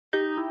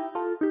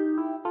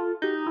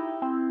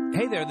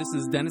Hey there, this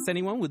is Dennis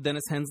Anyone with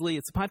Dennis Hensley.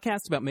 It's a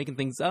podcast about making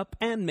things up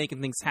and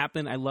making things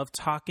happen. I love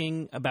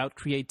talking about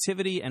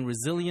creativity and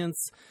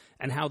resilience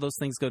and how those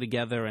things go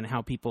together and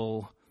how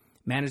people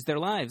manage their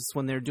lives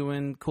when they're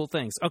doing cool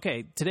things.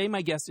 Okay, today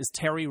my guest is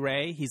Terry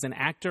Ray. He's an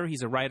actor,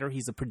 he's a writer,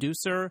 he's a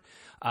producer.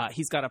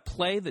 He's got a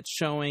play that's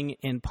showing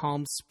in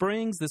Palm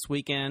Springs this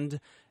weekend,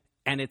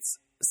 and it's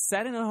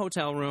set in a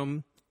hotel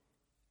room.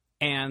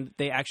 And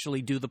they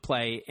actually do the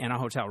play in a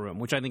hotel room,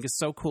 which I think is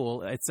so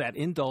cool. It's at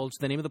Indulge.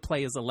 The name of the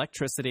play is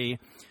Electricity.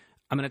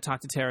 I'm going to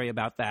talk to Terry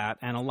about that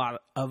and a lot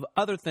of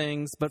other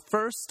things. But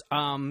first,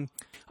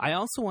 I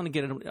also want to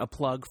get a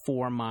plug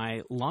for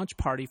my launch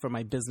party for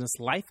my business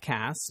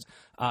Lifecast.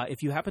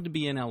 If you happen to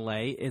be in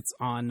LA, it's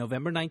on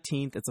November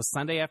 19th. It's a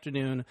Sunday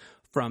afternoon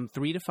from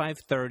 3 to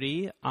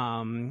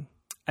 5:30.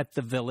 At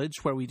the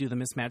Village, where we do the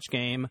mismatch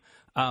game.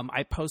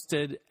 I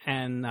posted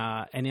an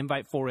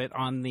invite for it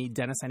on the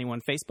Dennis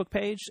Anyone Facebook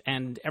page,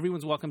 and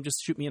everyone's welcome.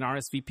 Just shoot me an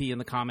RSVP in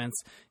the comments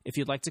if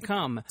you'd like to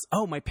come.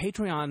 Oh, my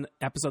Patreon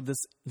episode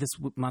this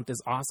month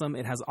is awesome.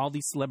 It has all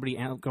these celebrity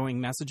outgoing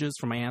messages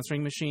from my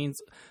answering machines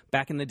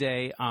back in the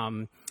day.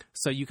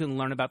 So you can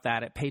learn about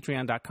that at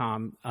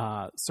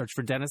patreon.com. Search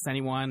for Dennis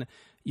Anyone.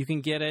 You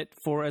can get it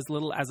for as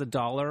little as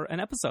 $1 an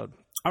episode.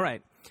 All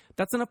right,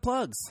 that's enough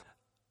plugs.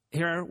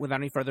 Here, without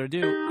any further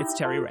ado, it's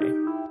Terry Ray.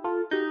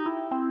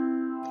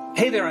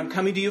 Hey there, I'm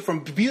coming to you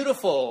from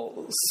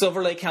beautiful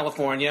Silver Lake,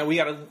 California. We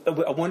got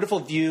a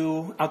wonderful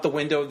view out the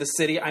window of the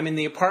city. I'm in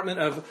the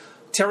apartment of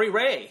Terry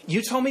Ray.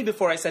 You told me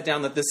before I sat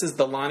down that this is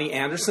the Lonnie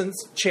Anderson's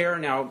chair.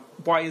 Now,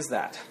 why is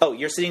that? Oh,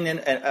 you're sitting in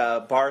a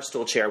bar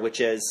stool chair,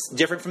 which is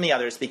different from the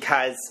others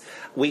because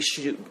we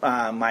shoot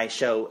my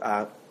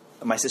show...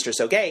 My Sister's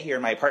So Gay here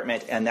in my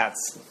apartment, and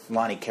that's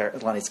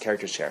Lonnie's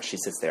character's chair. She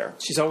sits there.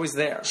 She's always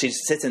there. She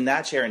sits in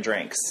that chair and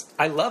drinks.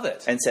 I love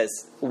it. And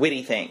says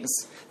witty things.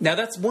 Now,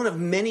 that's one of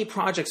many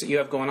projects that you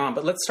have going on,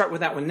 but let's start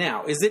with that one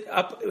now. Is it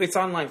up? It's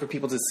online for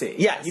people to see.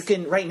 Yeah, yes. You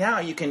can, right now,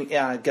 you can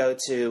go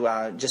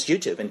to just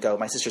YouTube and go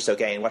My Sister's So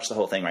Gay and watch the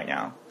whole thing right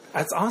now.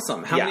 That's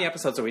awesome. How many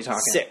episodes are we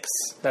talking? 6.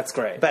 That's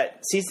great.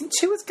 But season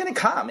 2 is going to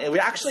come.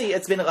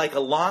 It's been like a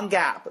long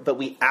gap, but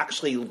we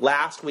actually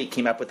last week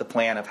came up with the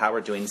plan of how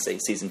we're doing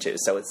season 2.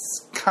 So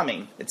it's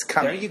coming. It's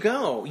coming. There you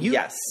go.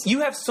 Yes.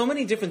 You have so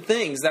many different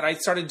things that I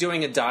started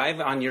doing a dive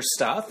on your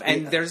stuff,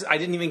 and I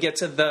didn't even get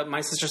to the My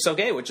Sister's So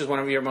Gay, which is one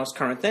of your most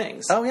current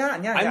things. Oh yeah.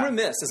 I'm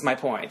remiss, is my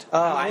point.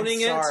 Oh, I'm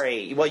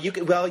sorry. Well, you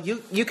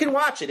can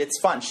watch it.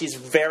 It's fun. She's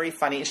very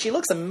funny. She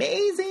looks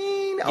amazing.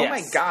 Oh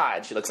my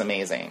God, she looks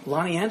amazing.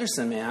 Lonnie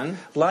Anderson, man.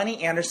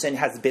 Lonnie Anderson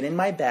has been in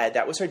my bed.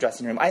 That was her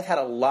dressing room. I've had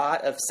a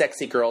lot of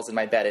sexy girls in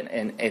my bed,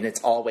 and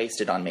it's all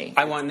wasted on me.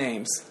 I want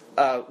names.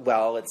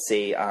 Well, let's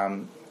see.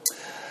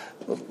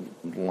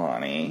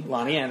 Lonnie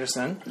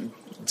Anderson.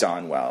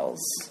 Don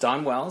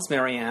Wells,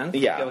 Marianne.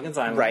 Yeah, Gilligan's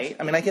Island. Right.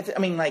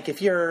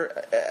 If you're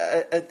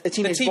a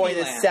teenage boy in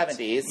the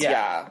 70s,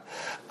 yeah.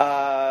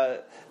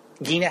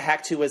 Gina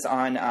Hecht, who was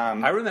on...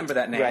 I remember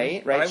that name.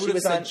 Right. But I would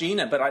have said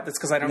Gina, but that's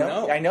because I don't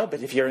know. I know,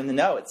 but if you're in the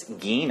know, it's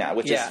Gina,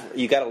 which is...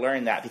 You got to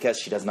learn that because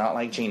she does not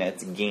like Gina.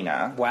 It's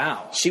Gina.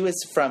 Wow. She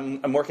was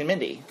from Mork and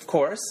Mindy. Of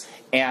course.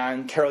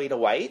 And Carolita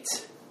White.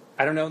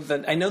 I don't know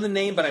I know the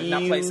name, but I'm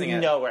not placing it.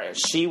 You know her.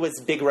 She was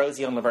Big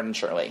Rosie on Laverne and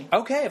Shirley.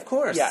 Okay, of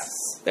course. Yes.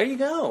 There you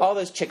go. All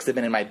those chicks have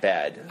been in my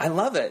bed. I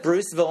love it.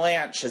 Bruce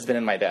Valanche has been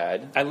in my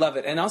bed. I love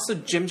it. And also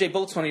Jim J.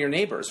 Bullock's one of your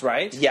neighbors,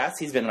 right? Yes,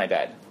 he's been in my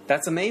bed.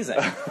 That's amazing.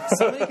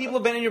 So many people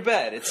have been in your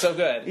bed. It's so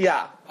good.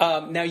 Yeah.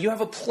 Now, you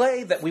have a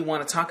play that we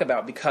want to talk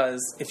about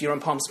because if you're in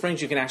Palm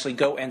Springs, you can actually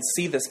go and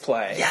see this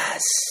play.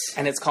 Yes.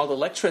 And it's called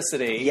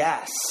Electricity.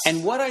 Yes.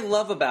 And what I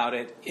love about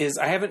it is,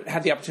 I haven't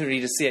had the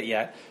opportunity to see it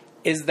yet,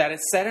 is that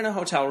it's set in a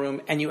hotel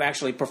room and you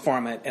actually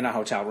perform it in a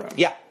hotel room.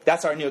 Yeah,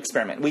 that's our new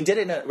experiment. We did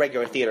it in a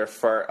regular theater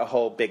for a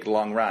whole big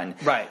long run.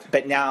 Right.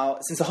 But now,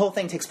 since the whole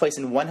thing takes place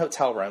in one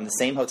hotel room, the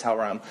same hotel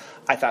room,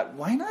 I thought,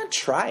 why not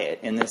try it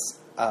in this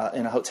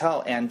in a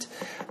hotel? And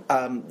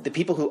the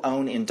people who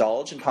own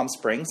Indulge in Palm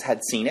Springs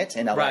had seen it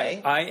in LA.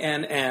 Right.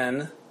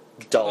 INN.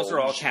 Indulge. Those are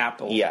all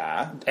capital.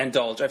 Yeah.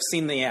 Indulge. I've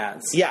seen the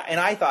ads. Yeah,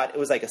 and I thought it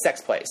was like a sex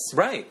place.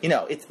 Right. You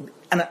know,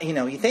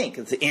 you think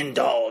it's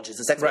Indulge is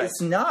a sex place. It's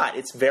not.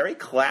 It's very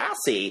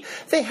classy.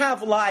 They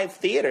have live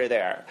theater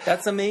there.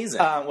 That's amazing.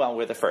 Well,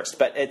 we're the first,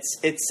 but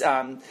it's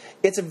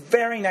a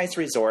very nice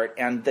resort,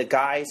 and the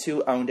guys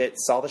who owned it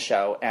saw the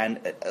show,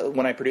 and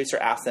when my producer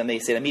asked them, they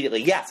said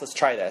immediately, yes, let's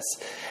try this.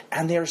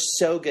 And they're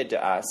so good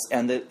to us,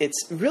 and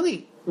it's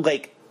really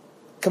like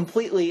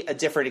completely a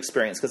different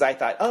experience because I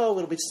thought,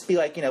 it'll just be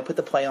like, put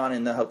the play on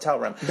in the hotel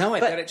room. No, I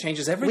bet it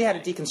changes everything. We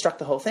had to deconstruct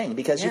the whole thing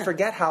because you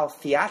forget how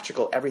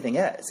theatrical everything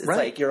is. It's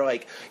like, you're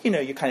like,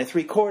 you're kind of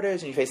 3/4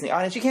 and you're facing the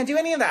audience. You can't do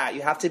any of that.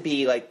 You have to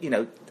be like,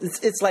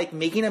 it's like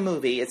making a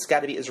movie. It's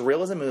got to be as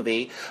real as a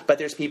movie, but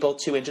there's people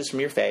 2 inches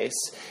from your face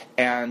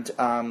and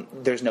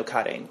there's no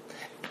cutting.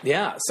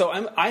 Yeah, so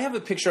I have a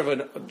picture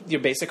of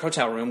your basic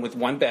hotel room with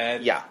one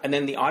bed. Yeah. And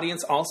then the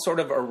audience all sort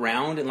of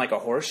around in like a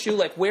horseshoe.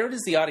 Like, where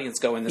does the audience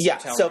go in this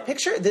hotel so room?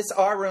 picture this,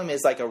 our room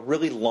is like a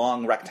really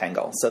long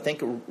rectangle. So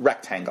think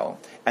rectangle.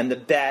 And the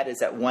bed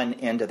is at one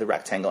end of the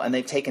rectangle. And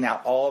they've taken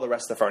out all the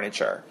rest of the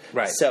furniture.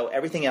 Right. So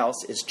everything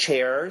else is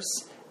chairs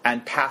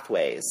and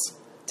pathways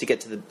to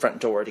get to the front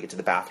door, to get to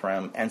the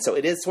bathroom. And so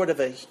it is sort of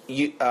a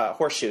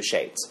horseshoe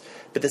shaped.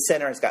 But the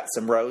center has got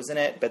some rows in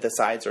it, but the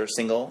sides are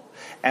single.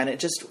 And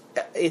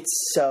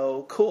it's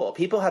so cool.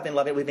 People have been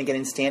loving it. We've been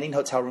getting standing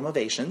hotel room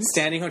ovations.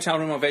 Standing hotel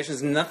room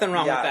ovations, nothing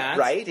wrong with that.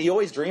 Right? You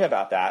always dream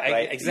about that,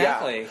 right?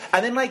 Exactly. Yeah.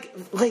 And then, like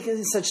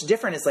it's such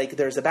different. It's like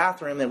there's a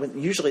bathroom,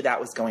 and usually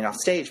that was going off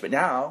stage, but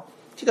now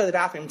if you go to the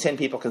bathroom, 10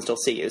 people can still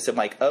see you. So I'm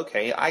like,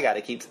 okay, I got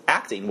to keep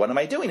acting. What am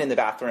I doing in the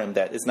bathroom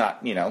that is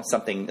not,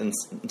 something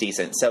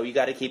decent? So you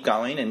got to keep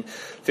going and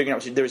figuring out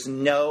what you do. There's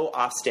no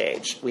off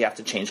stage. We have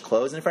to change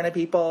clothes in front of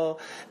people.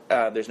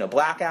 There's no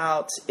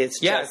blackout.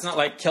 It's not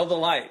like kill the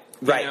light.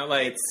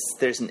 Right.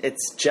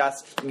 It's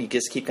just, you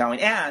just keep going.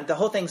 And the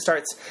whole thing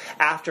starts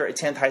after a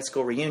 10th high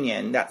school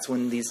reunion. That's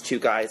when these two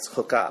guys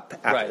hook up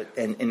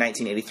in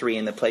 1983,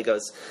 and the play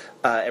goes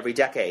every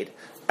decade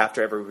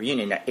after every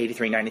reunion,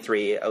 83,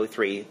 93,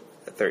 03,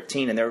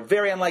 13. And they're a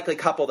very unlikely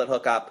couple that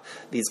hook up,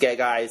 these gay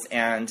guys,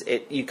 and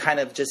you kind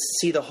of just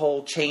see the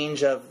whole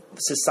change of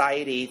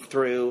society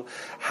through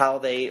how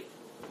they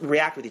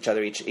react with each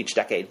other each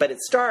decade. But it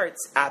starts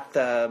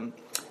after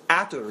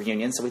the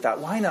reunion, so we thought,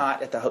 why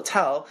not at the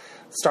hotel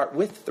start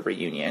with the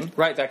reunion?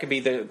 Right, that could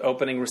be the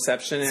opening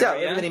reception So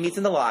area. everybody meets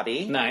in the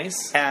lobby.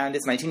 Nice. And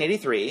it's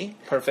 1983.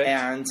 Perfect.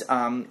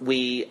 And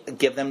we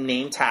give them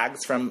name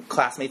tags from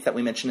classmates that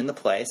we mentioned in the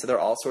play, so they're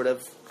all sort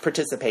of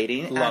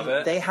participating. Love and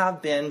it. They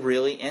have been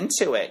really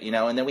into it,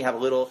 and then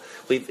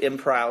we've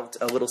improv'd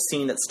a little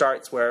scene that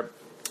starts where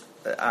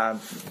the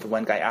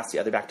one guy asks the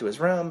other back to his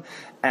room,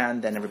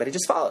 and then everybody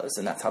just follows,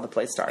 and that's how the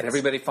play starts. And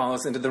everybody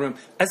follows into the room.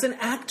 As an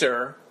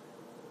actor,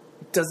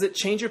 does it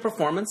change your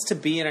performance to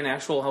be in an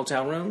actual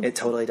hotel room? It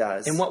totally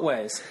does. In what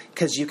ways?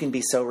 Because you can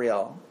be so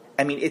real.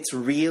 I mean, it's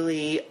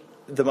really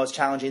the most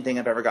challenging thing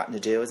I've ever gotten to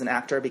do as an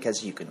actor,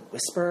 because you can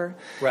whisper.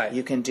 Right.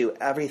 You can do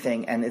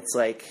everything, and it's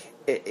like,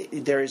 it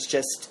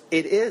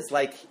is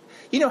like,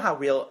 you know how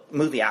real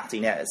movie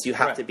acting is. You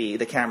have to be,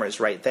 the camera's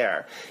right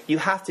there. You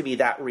have to be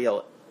that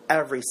real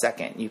every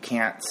second. You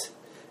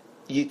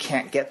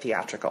can't get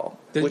theatrical,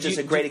 which is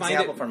a great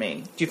example for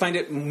me. Do you find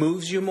it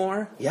moves you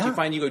more? Yeah. Do you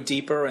find you go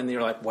deeper and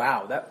you're like,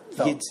 wow, that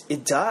felt...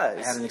 It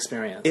does. I had an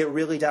experience. It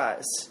really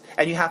does.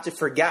 And you have to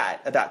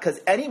forget because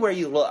anywhere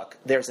you look,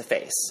 there's a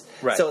face.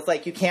 Right. So it's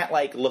like you can't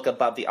look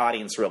above the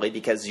audience really,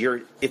 because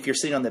if you're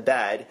sitting on the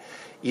bed,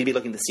 you'd be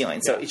looking at the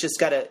ceiling. So it's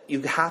just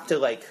you have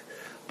to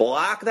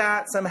block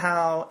that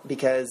somehow,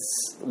 because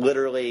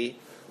literally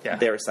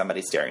there's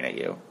somebody staring at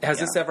you. Has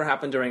this ever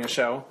happened during a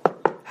show?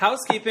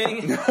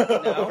 Housekeeping.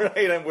 No.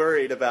 Right, I'm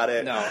worried about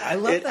it. No, I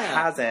love it. It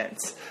hasn't.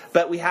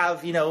 But we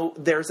have,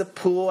 there's a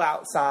pool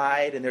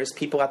outside, and there's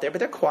people out there, but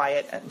they're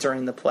quiet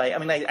during the play. I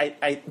mean,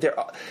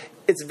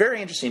 it's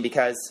very interesting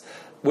because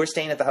we're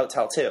staying at the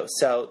hotel too.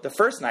 So the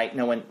first night,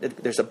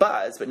 there's a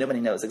buzz, but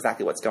nobody knows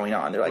exactly what's going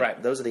on. They're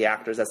like, those are the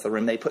actors, that's the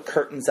room. They put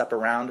curtains up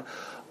around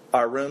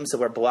our room, so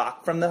we're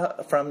blocked from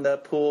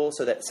the pool,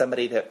 so that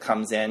somebody that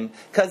comes in,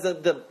 because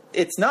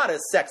it's not a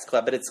sex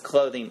club, but it's a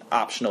clothing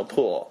optional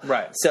pool.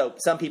 Right. So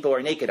some people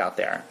are naked out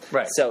there.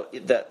 Right. So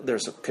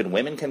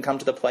women can come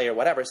to the play or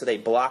whatever, so they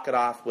block it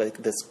off with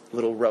this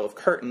little row of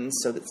curtains,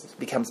 so that it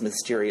becomes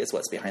mysterious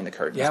what's behind the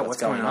curtains. Yeah, what's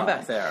going on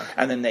back there?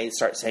 And then they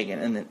start saying it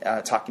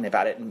and talking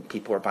about it, and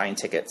people are buying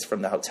tickets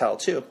from the hotel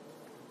too.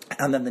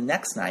 And then the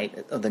next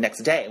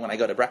day, when I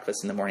go to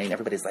breakfast in the morning,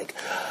 everybody's like,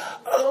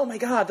 oh my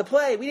God, the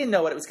play, we didn't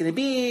know what it was going to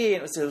be, and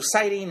it was so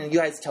exciting, and you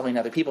guys telling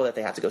other people that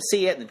they have to go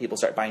see it, and then people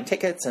start buying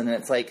tickets, and then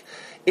it's like,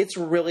 it's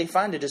really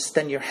fun to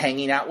then you're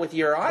hanging out with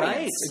your audience.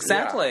 Right,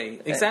 exactly,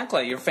 yeah.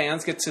 Exactly. Your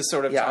fans get to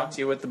sort of talk to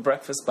you at the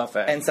breakfast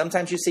buffet. And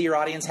sometimes you see your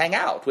audience hang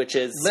out, which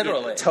is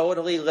literally.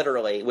 Totally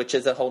literally, which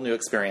is a whole new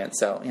experience.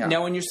 So, yeah.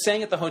 Now, when you're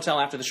staying at the hotel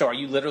after the show, are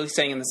you literally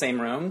staying in the same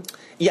room?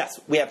 Yes,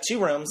 we have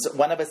two rooms.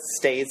 One of us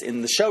stays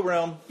in the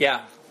showroom.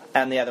 Yeah.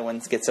 And the other one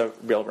gets a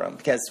real room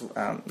because,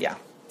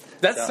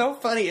 That's so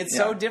funny. It's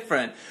so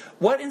different.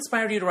 What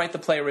inspired you to write the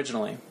play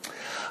originally?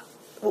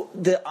 Well,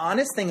 the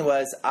honest thing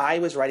was I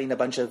was writing a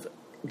bunch of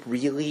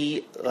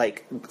really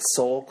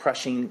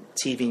soul-crushing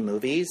TV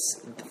movies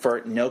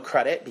for no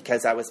credit,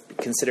 because I was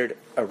considered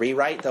a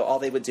rewrite, though all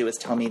they would do is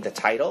tell me the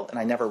title, and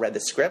I never read the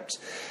script,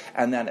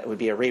 and then it would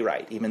be a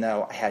rewrite, even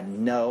though I had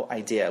no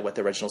idea what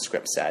the original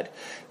script said.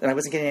 And I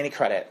wasn't getting any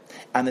credit.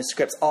 And the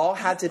scripts all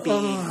had to be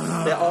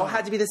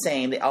the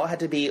same. They all had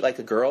to be like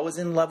a girl was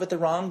in love with the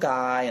wrong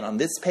guy, and on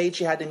this page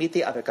she had to meet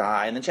the other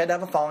guy, and then she had to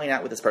have a falling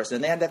out with this person,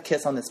 and they had to have a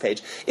kiss on this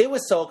page. It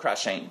was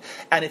soul-crushing.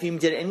 And if you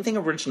did anything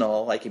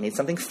original, like you made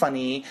something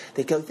funny,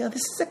 they'd go, this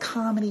is a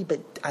comedy,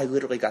 but I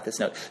literally got this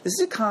note. This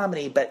is a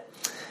comedy, but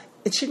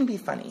it shouldn't be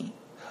funny.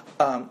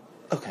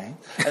 Okay.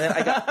 And then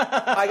I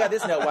got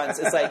this note once.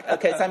 It's like,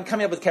 okay, so I'm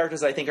coming up with characters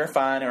that I think are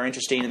fun or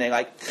interesting, and they're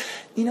like,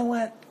 you know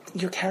what?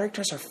 your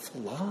characters are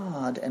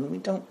flawed, and we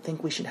don't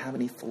think we should have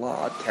any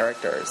flawed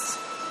characters.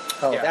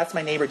 Oh, Yeah. that's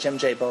my neighbor Jim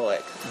J.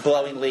 Bullock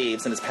blowing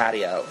leaves in his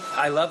patio.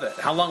 I love it.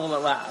 How long will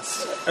it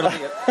last?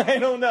 I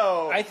don't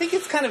know. I think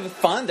it's kind of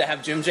fun to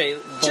have Jim J.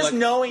 Bullock Just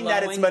knowing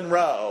that it's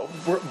Monroe.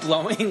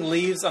 blowing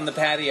leaves on the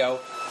patio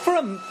for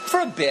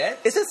a bit.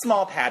 It's a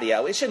small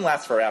patio. It shouldn't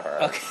last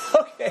forever.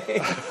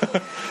 Okay.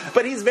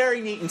 But he's very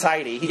neat and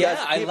tidy.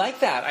 I like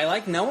that. I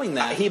like knowing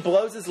that. He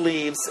blows his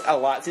leaves a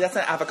lot. See, that's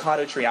an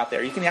avocado tree out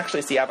there. You can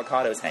actually see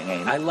avocados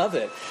hanging. I love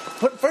it.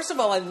 But first of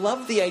all, I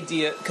love the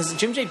idea because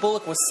Jim J.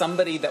 Bullock was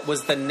somebody that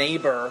was the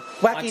neighbor.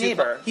 Wacky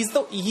neighbor. He's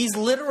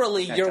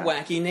literally your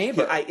wacky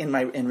neighbor.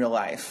 In real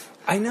life.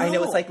 I know. I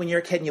know it's like when you're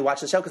a kid and you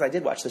watch the show, because I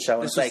did watch the show.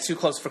 And This it's was like too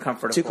close for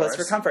comfort. Too close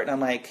for comfort. And I'm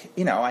like,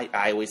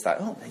 I always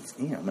thought,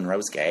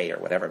 Monroe's gay or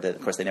whatever. But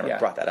of course, they never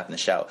brought that up in the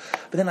show.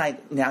 But then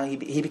now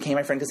he became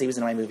my friend because he was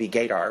in my movie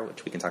Gaydar,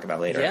 which we can talk about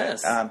later.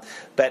 Yes.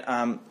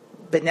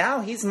 But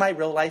now he's my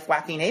real life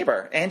wacky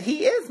neighbor, and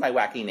he is my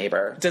wacky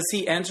neighbor. Does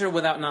he enter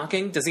without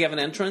knocking? Does he have an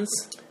entrance?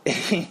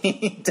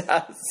 He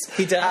does.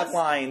 He does have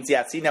lines.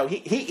 Yes.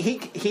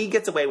 He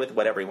gets away with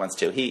whatever he wants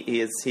to.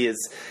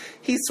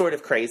 He's sort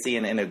of crazy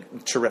in a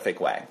terrific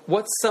way.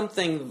 What's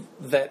something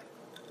that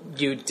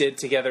you did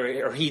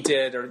together, or he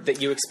did, or that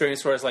you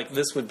experienced where it's like,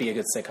 this would be a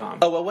good sitcom?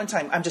 Oh, well, one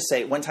time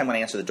when I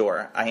answered the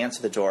door,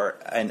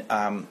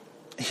 and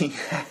he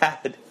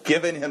had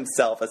given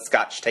himself a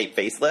Scotch tape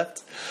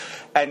facelift.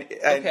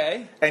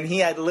 And he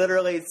had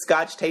literally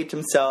Scotch taped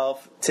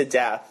himself to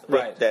death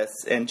with this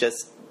and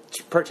just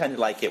pretended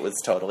like it was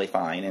totally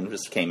fine and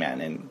just came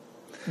in and...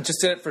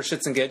 Just did it for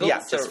shits and giggles?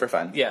 Yeah, just for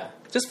fun. Yeah,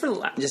 just for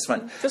laughs. Just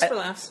fun. Just for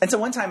laughs. And so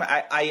one time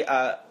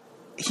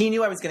he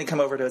knew I was going to come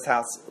over to his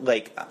house.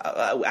 Like,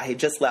 I had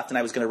just left and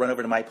I was going to run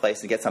over to my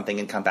place and get something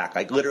and come back.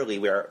 Like, literally,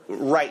 we were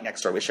right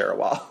next door. We share a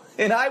wall.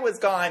 And I was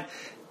gone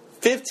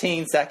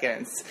 15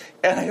 seconds.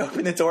 And I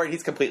opened the door and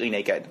he's completely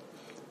naked.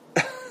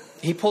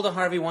 He pulled a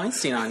Harvey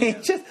Weinstein on you.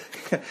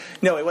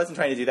 No, he wasn't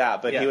trying to do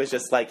that. But he was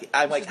just like,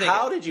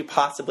 how did you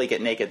possibly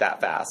get naked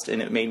that fast?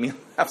 And it made me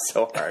laugh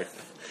so hard.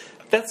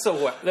 That's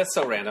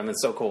so random and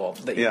so cool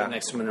that you went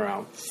next to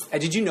Monroe.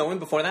 Did you know him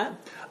before that?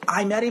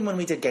 I met him when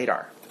we did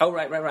Gaydar. Oh,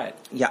 right.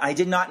 Yeah, I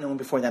did not know him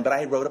before then, but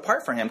I wrote a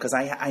part for him because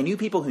I knew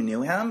people who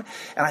knew him,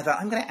 and I thought,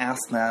 I'm going to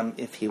ask them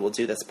if he will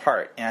do this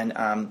part. And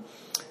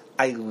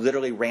I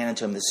literally ran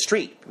into him in the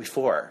street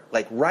before,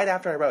 like right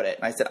after I wrote it.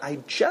 And I said, I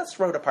just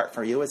wrote a part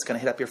for you. It's going to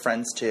hit up your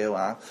friends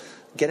to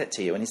get it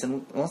to you. And he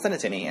said, well, send it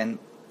to me. And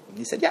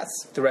he said, yes.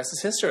 The rest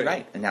is history.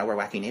 Right. And now we're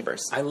wacky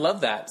neighbors. I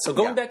love that. So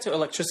going back to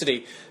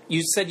Electricity,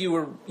 you said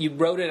you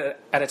wrote it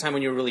at a time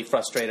when you were really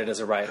frustrated as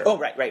a writer. Oh,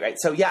 right.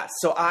 So,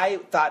 so I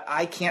thought,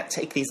 I can't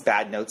take these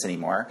bad notes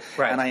anymore.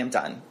 Right. And I am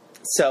done.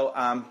 So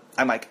I'm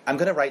like, I'm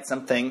going to write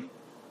something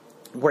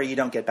where you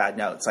don't get bad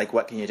notes. Like,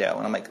 what can you do?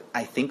 And I'm like,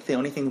 I think the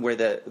only thing where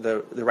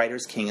the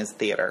writer's king is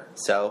theater.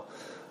 So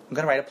I'm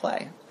going to write a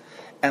play.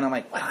 And I'm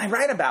like, what do I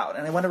write about?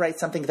 And I want to write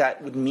something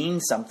that would mean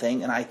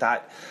something. And I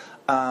thought,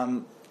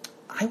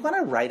 I want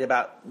to write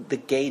about the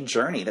gay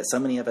journey that so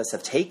many of us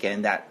have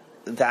taken, that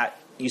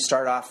you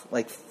start off,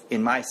 like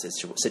in my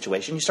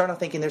situation, you start off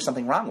thinking there's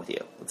something wrong with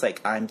you. It's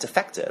like, I'm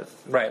defective.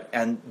 Right.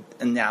 And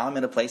now I'm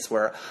in a place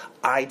where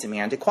I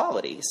demand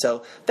equality.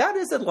 So that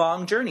is a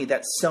long journey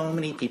that so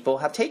many people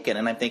have taken.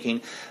 And I'm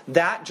thinking,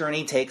 that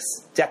journey takes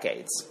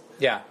decades.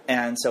 Yeah.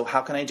 And so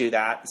how can I do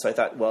that? So I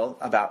thought, well,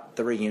 about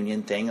the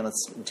reunion thing, and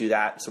let's do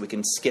that so we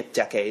can skip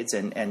decades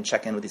and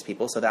check in with these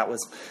people. So that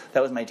was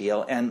my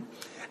deal. And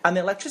the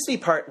Electricity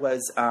part was...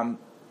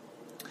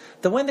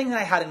 the one thing that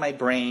I had in my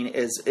brain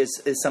is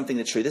something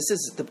that's true.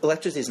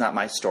 Electricity is not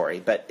my story,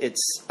 but it's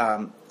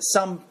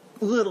some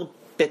little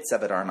bits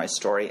of it are my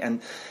story,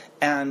 and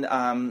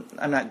I'm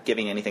not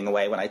giving anything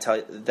away when I tell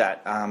you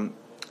that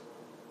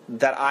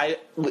that I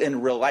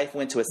in real life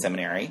went to a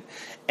seminary,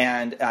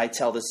 and I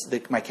tell this.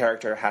 My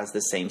character has the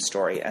same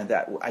story, and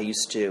that I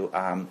used to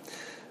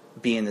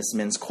be in this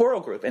men's choral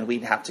group, and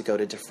we'd have to go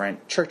to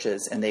different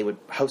churches, and they would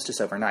host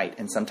us overnight,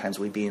 and sometimes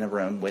we'd be in a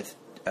room with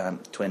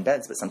twin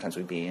beds, but sometimes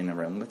we'd be in a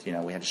room with,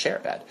 we had to share a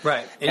bed.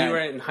 Right. And you were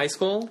in high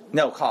school?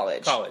 No,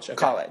 college. Okay.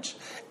 College.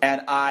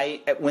 And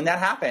when that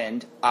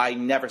happened, I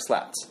never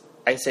slept.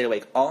 I stayed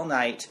awake all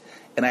night,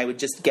 and I would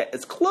just get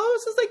as close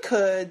as I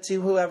could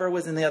to whoever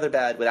was in the other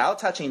bed without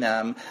touching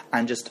them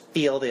and just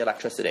feel the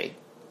electricity.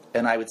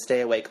 And I would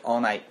stay awake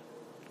all night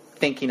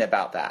thinking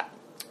about that.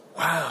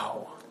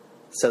 Wow.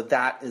 So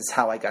that is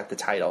how I got the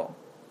title.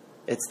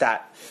 It's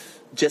that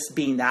just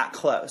being that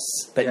close,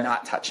 but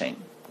not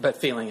touching. But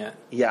feeling it.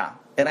 Yeah.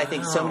 And I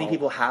think so many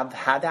people have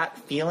had that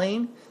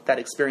feeling, that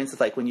experience of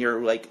like when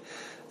you're like,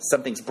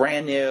 something's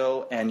brand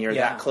new and you're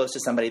that close to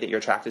somebody that you're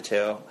attracted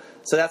to.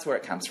 So that's where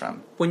it comes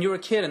from. When you were a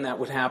kid and that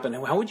would happen,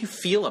 how would you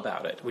feel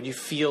about it? Would you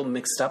feel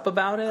mixed up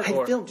about it? Did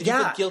you feel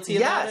guilty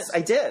about it? Yes,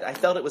 I did. I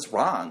felt it was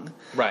wrong.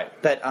 Right.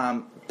 But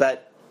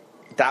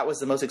that was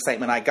the most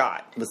excitement I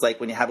got. It was like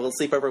when you have a little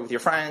sleepover with your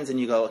friends and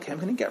you go, okay, I'm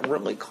going to get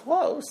really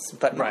close,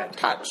 but not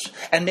touch.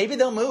 And maybe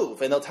they'll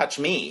move and they'll touch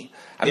me.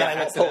 And then I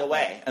won't pull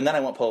away. And then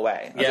I won't pull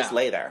away. I'll just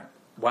lay there.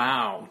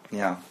 Wow.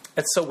 Yeah.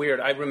 That's so weird.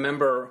 I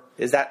remember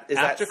Is that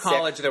after sick?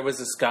 college, there was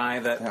this guy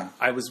that Yeah.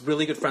 I was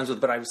really good friends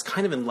with, but I was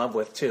kind of in love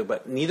with too.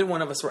 But neither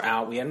one of us were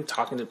out. We hadn't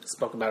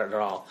spoken about it at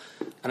all.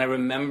 And I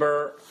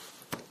remember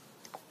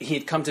he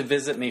had come to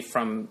visit me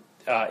from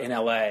in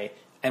L.A.,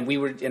 and we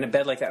were in a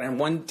bed like that. And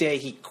one day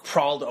he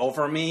crawled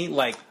over me,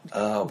 like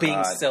being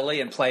God.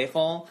 silly and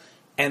playful.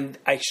 And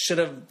I should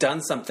have done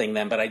something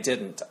then, but I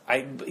didn't.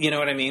 You know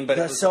what I mean? But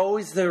it There's was,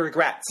 always the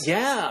regrets.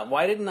 yeah.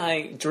 Why didn't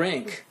I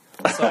drink?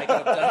 So I could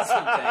have done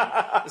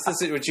something.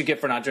 This is what you get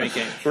for not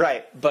drinking,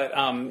 Right. But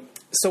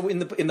so in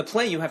the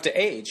play, you have to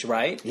age,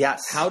 right?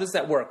 Yes. How does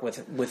that work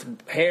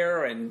with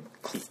hair and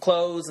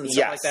clothes and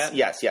stuff like that?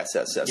 Yes.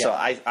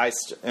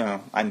 So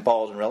I'm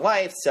bald in real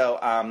life, so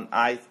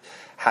I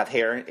have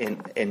hair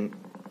in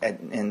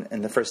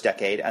the first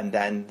decade, and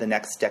then the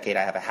next decade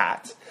I have a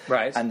hat,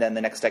 Right. And then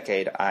the next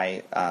decade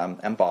I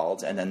am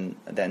bald, and then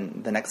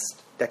the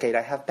next decade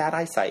I have bad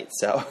eyesight.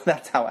 So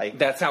that's how it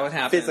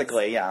happens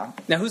physically. Yeah.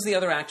 Now, who's the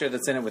other actor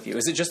that's in it with you?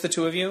 Is it just the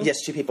two of you?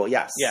 Yes, two people.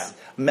 Yes. Yeah.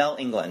 Mel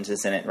England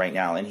is in it right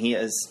now, and he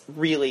is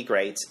really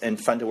great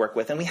and fun to work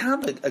with, and we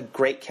have a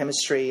great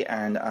chemistry,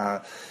 and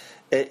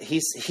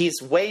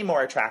he's way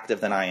more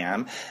attractive than I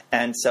am,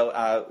 and so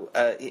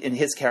and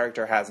his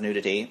character has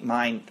nudity.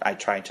 Mine, I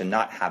try to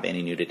not have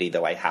any nudity,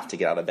 though I have to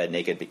get out of bed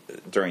naked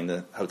during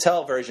the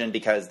hotel version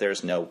because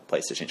there's no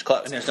place to change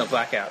clothes. And there's no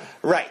blackout.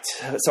 Right.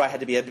 So I had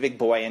to be a big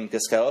boy and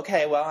just go,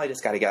 okay, well, I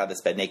just got to get out of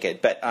this bed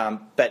naked. But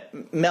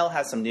Mel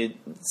has some nude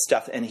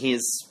stuff, and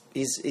he's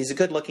a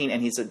good looking,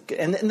 and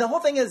and the whole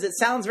thing is, it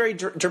sounds very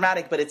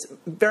dramatic, but it's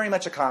very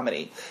much a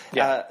comedy.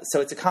 Yeah. So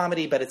it's a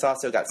comedy, but it's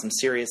also got some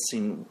serious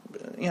and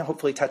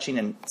hopefully touching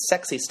and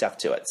sexy stuff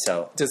to it.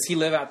 So Does he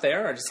live out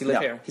there, or does he live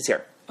no, here? he's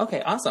here.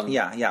 Okay, awesome.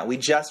 Yeah. We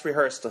just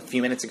rehearsed a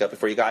few minutes ago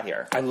before you got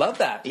here. I love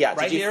that. Yeah,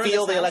 Right did you here in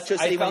feel this the house?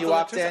 electricity I when felt you the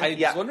walked in?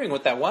 electricity. I was wondering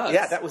what that was.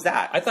 Yeah, that was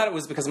that. I thought it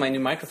was because of my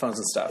new microphones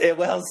and stuff. It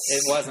was.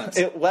 It wasn't.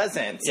 It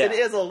wasn't. Yeah. It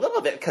is a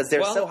little bit because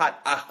they're so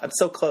hot. I'm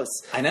so close.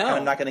 I know. And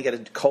I'm not going to get a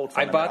cold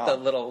from I them bought at the all.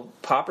 little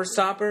popper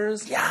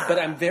stoppers. Yeah. But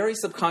I'm very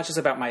subconscious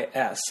about my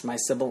S, my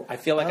symbol. I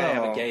feel like I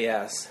have a gay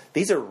S.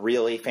 These are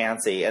really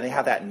fancy, and they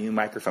have that new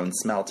microphone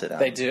smell to them.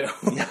 They do.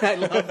 I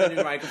love the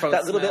new microphone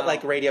That little bit smell.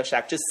 like Radio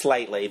Shack, just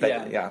slightly,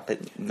 but Yeah. but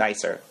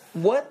nicer.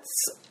 What's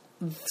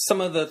some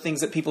of the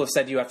things that people have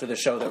said to you after the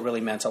show that really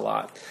meant a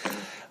lot?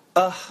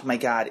 Oh my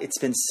God, it's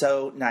been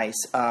so nice.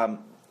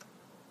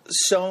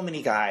 So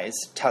many guys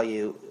tell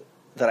you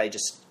that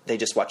they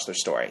just watched their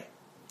story.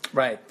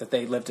 Right, that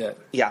they lived it.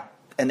 Yeah,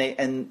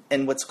 and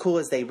what's cool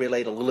is they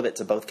relate a little bit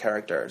to both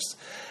characters.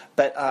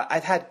 But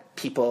I've had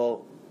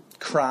people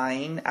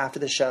crying after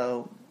the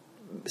show,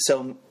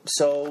 so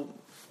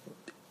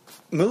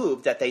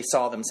moved that they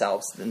saw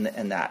themselves in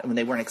that when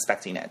they weren't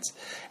expecting it.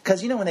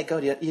 Because when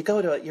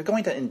you're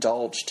going to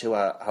indulge to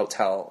a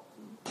hotel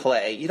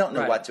play, you don't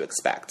know Right. what to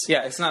expect.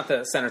 Yeah, it's not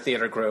the Center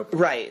Theater Group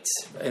Right.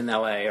 in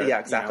L.A. Or, Yeah,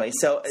 exactly.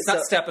 So it's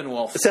not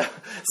Steppenwolf.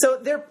 So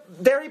they're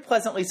very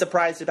pleasantly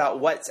surprised about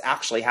what's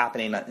actually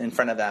happening in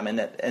front of them, and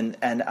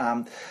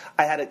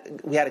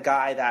we had a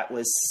guy that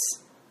was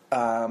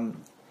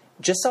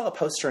just saw a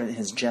poster in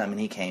his gym, and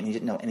he came. He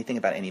didn't know anything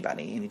about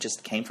anybody, and he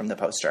just came from the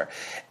poster.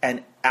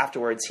 And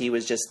afterwards, he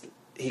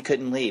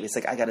couldn't leave. He's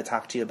like, I got to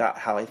talk to you about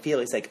how I feel.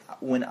 He's like,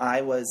 when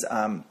I was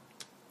I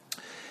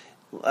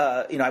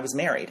was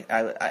married,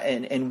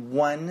 and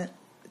one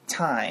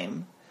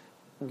time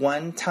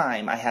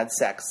I had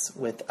sex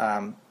with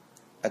a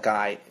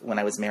guy when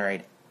I was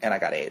married, and I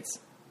got AIDS.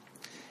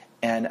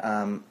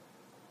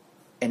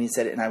 And he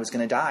said, and I was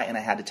going to die, and I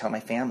had to tell my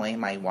family,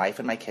 my wife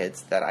and my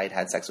kids, that I'd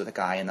had sex with a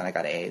guy, and then I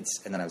got AIDS,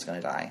 and then I was going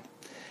to die.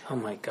 Oh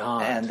my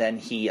God! And then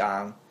he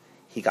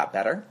got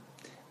better,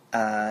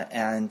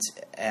 and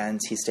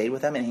he stayed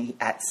with them, and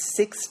at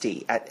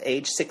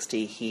age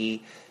 60,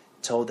 he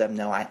told them,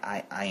 no,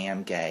 I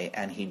am gay,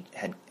 and he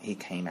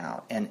came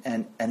out,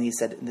 and he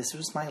said, this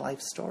was my life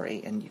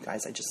story, and you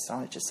guys, I just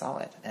saw it,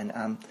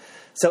 and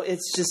so it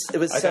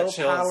was so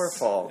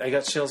powerful. I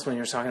got chills when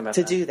you were talking about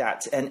to that. do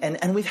that,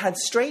 and we've had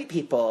straight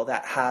people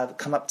that have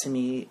come up to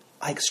me,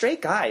 like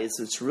straight guys,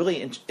 it's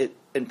really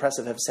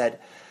impressive, have said,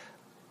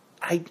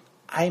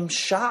 I'm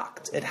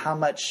shocked at how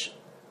much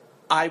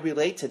I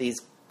relate to these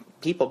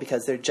people,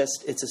 because they're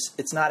just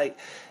it's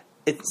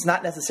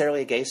not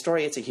necessarily a gay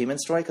story, it's a human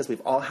story, because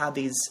we've all had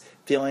these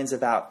feelings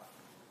about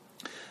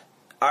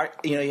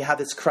you have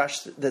this crush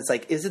that's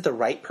like, is it the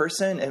right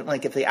person? And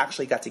like, if they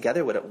actually got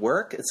together, would it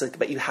work? It's like,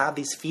 but you have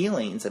these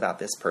feelings about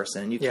this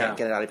person, and you can't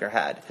get it out of your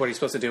head. What are you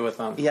supposed to do with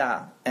them?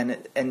 Yeah,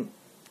 and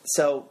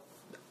so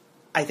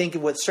I think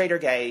with straight or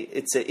gay,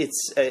 it's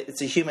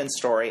a human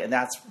story, and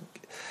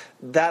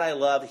that I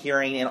love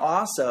hearing. And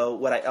also,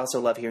 what I also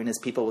love hearing is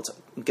people will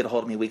get a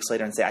hold of me weeks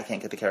later and say, I can't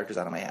get the characters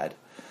out of my head.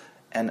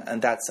 And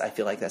I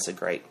feel like that's a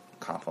great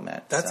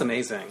compliment. That's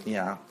amazing.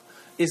 Yeah.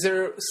 Is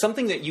there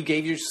something that you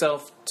gave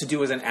yourself to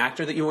do as an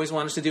actor that you always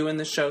wanted to do in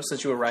this show,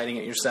 since you were writing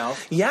it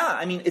yourself? Yeah,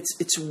 I mean,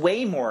 it's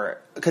way more,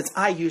 because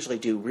I usually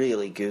do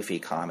really goofy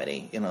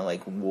comedy,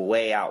 like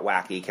way out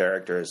wacky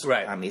characters.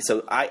 Right. I mean,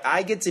 so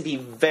I get to be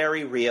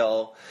very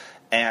real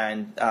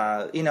and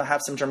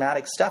have some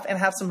dramatic stuff and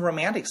have some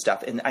romantic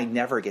stuff. And I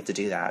never get to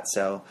do that.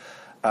 So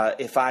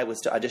if I was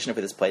to audition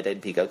for this play,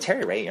 they'd go,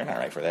 Terry Ray, you're not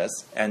right for this.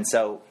 And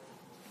so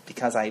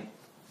because I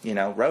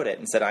wrote it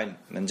and said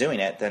I'm doing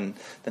it, then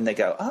they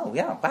go, oh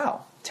yeah,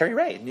 wow, Terry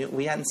Ray,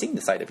 we hadn't seen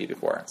the side of you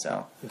before.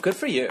 So good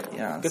for you.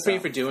 Yeah, good for you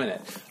for doing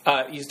it.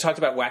 You talked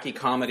about wacky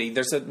comedy.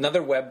 There's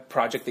another web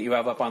project that you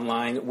have up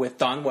online with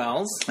Dawn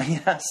Wells.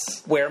 Yes,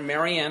 where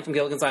Marianne from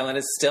Gilligan's Island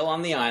is still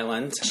on the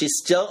island. She's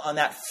still on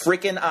that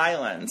freaking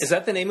island. Is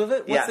that the name of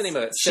it? What's the name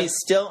of it? She's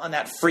still on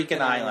that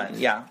freaking island.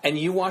 Yeah, and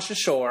you wash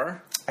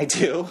ashore. I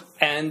do,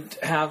 and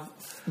have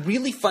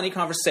really funny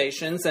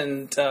conversations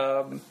and.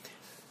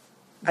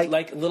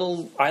 Like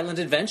little island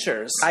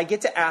adventures. I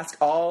get to ask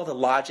all the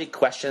logic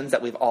questions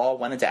that we've all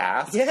wanted to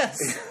ask. Yes.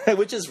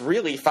 Which is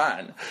really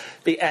fun.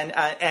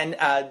 And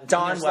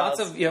Dawn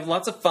Wells... You have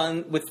lots of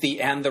fun with the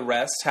and the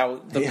rest.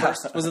 How the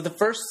first... Was it the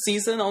first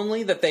season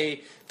only that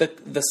the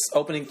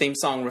opening theme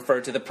song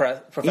referred to the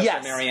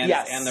Professor Marianne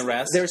and the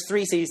rest? There's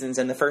 3 seasons.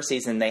 In the first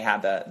season, they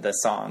had the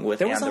song with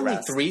and the rest. There was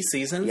only 3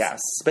 seasons? Yes.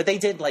 But they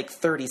did like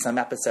 30-some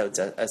episodes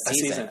a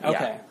season. Okay.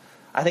 Yeah.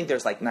 I think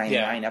there's like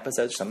 99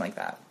 episodes, something like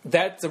that.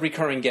 That's a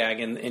recurring gag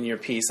in your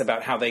piece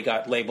about how they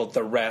got labeled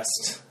the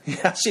rest.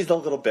 Yeah, she's a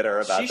little bitter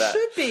about that. She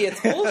should be.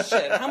 It's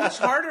bullshit. How much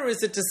harder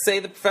is it to say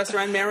the Professor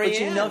and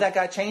Marianne? But that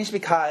got changed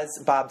because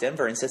Bob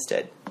Denver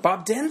insisted.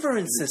 Bob Denver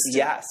insisted?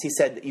 Yes. He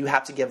said, you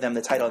have to give them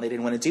the title, and they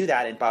didn't want to do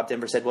that. And Bob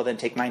Denver said, well, then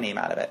take my name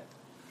out of it.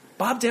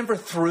 Bob Denver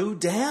threw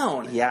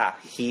down. Yeah,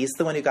 he's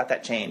the one who got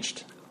that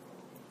changed.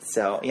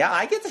 So, yeah,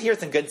 I get to hear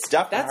some good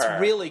stuff from her. That's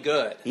really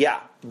good.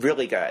 Yeah,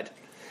 really good.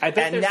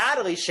 And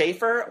Natalie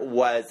Schaefer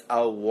was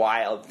a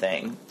wild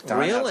thing.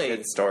 Really?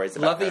 Good stories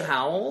about Lovey her.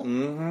 Howell?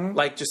 Mm-hmm.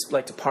 Like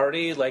to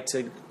party,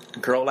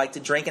 Girl liked to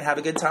drink and have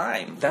a good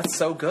time. That's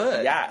so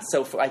good. Yeah,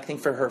 so I think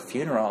for her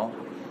funeral,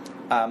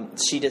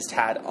 she just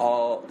had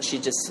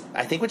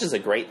I think which is a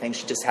great thing,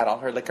 she just had all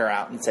her liquor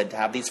out and said to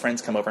have these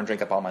friends come over and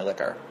drink up all my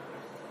liquor.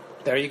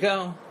 There you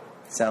go.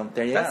 So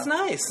there you go. That's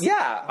nice.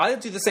 Yeah. I'll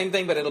do the same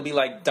thing, but it'll be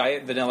like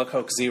Diet Vanilla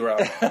Coke Zero.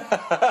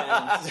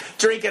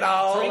 Drink it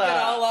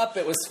all up.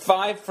 It was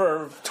 5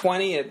 for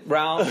 $20 at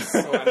Ralph's,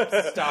 so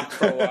I'm stocked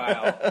for a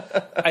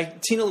while.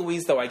 Tina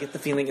Louise, though, I get the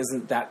feeling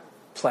isn't that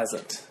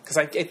pleasant. Because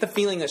I get the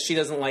feeling that she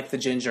doesn't like the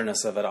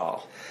gingerness of it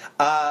all.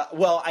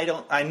 Well,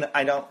 I'm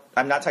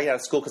not talking out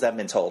of school because I haven't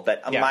been told,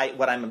 but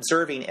what I'm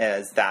observing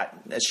is that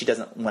she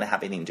doesn't want to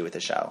have anything to do with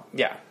the show.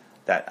 Yeah.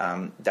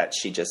 That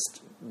she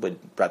just would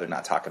rather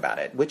not talk about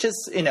it, which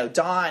is,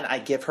 Dawn, I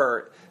give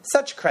her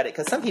such credit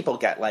because some people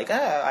get like,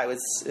 I was,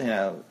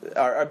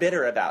 are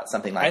bitter about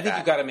something like that. I think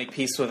you've got to make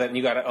peace with it and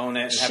you got to own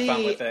it and have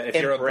fun with it.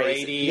 If you're a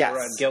Brady or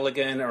a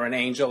Gilligan or an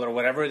Angel or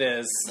whatever it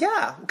is.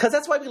 Yeah, because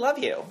that's why we love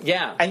you.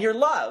 Yeah. And you're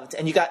loved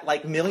and you got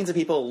like millions of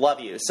people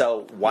love you.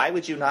 So why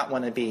would you not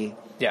want to be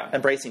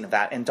embracing of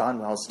that? And Dawn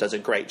Wells does a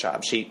great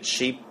job.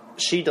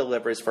 She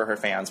delivers for her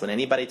fans. When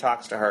anybody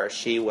talks to her,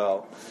 she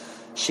will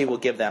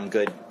give them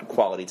good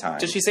quality time.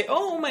 Does she say,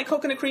 oh, my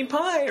coconut cream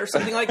pie, or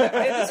something like that?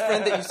 I had this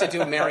friend that used to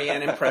do a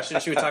Marianne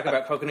impression. She would talk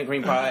about coconut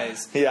cream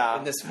pies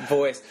in this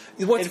voice.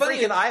 What's funny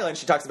Freaking Island,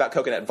 she talks about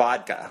coconut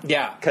vodka.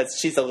 Yeah. Because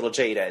she's a little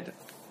jaded.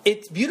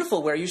 It's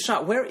beautiful where you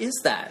shot. Where is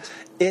that?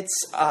 It's,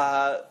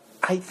 I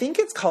think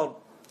it's called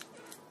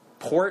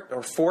Fort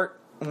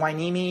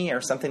Hueneme or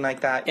something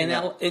like that.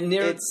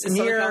 It's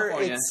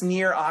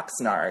near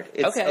Oxnard.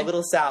 It's a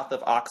little south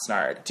of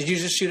Oxnard. Did you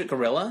just shoot at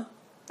Gorilla?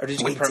 Or did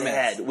you get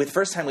permits? We did. The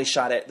first time we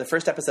shot it, the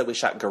first episode we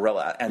shot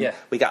Gorilla, and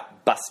we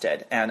got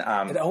busted. And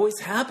it always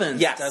happens,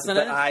 doesn't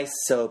it? But I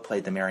so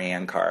played the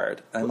Marianne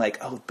card. I'm like,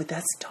 oh, but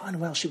that's Dawn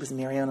Wells. She was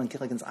Marianne on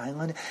Gilligan's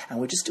Island, and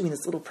we're just doing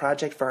this little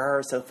project for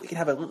her, so if we could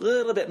have a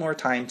little bit more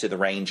time to the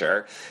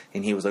Ranger.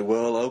 And he was like,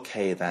 well,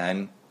 okay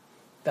then.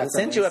 We'll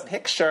send you a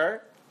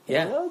picture.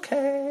 Yeah. Well,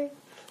 okay.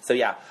 So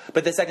yeah,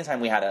 but the second time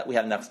we had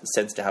enough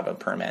sense to have a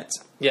permit.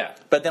 Yeah.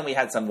 But then we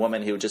had some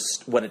woman who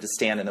just wanted to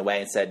stand in the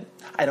way and said,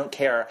 I don't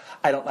care.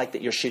 I don't like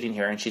that you're shooting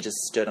here. And she just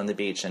stood on the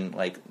beach and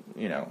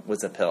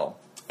was a pill.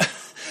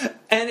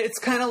 And it's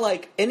kind of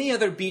like any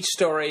other beach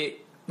story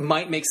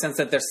might make sense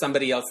that there's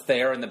somebody else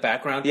there in the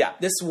background. Yeah.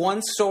 This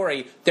one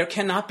story, there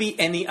cannot be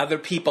any other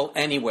people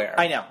anywhere.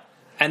 I know.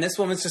 And this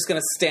woman's just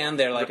going to stand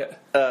there like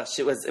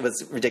it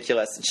was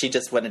ridiculous. She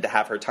just wanted to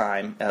have her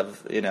time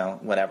of,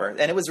 whatever.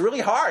 And it was really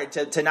hard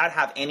to not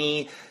have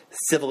any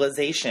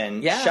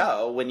civilization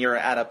show when you're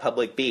at a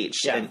public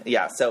beach. Yeah.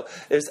 And so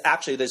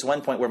there's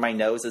one point where my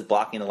nose is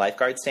blocking the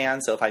lifeguard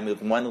stand. So if I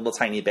move one little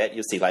tiny bit,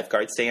 you'll see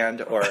lifeguard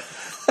stand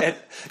and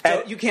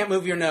you can't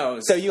move your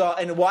nose. So you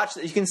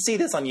can see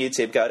this on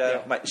YouTube. Go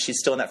to she's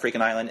still in that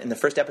freaking island. In the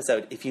first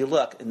episode, if you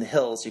look in the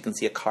hills, you can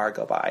see a car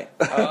go by.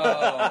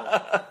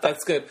 Oh,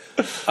 that's good.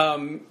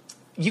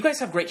 You guys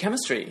have great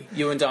chemistry,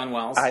 you and Dawn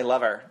Wells. I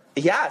love her.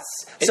 Yes.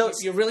 So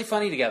you're really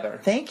funny together.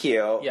 Thank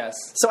you. Yes.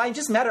 So I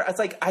just met her. It's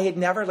like I had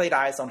never laid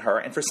eyes on her,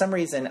 and for some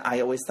reason,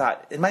 I always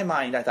thought in my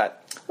mind, I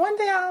thought one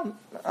day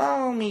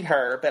I'll meet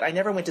her, but I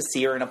never went to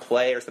see her in a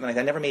play or something like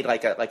that. I never made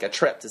like a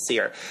trip to see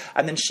her.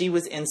 And then she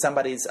was in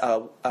somebody's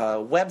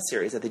web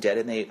series that they did,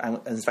 and I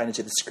was invited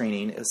to the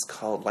screening. It was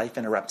called Life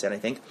Interrupted, I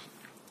think,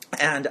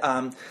 and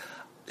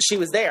she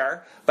was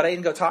there, but I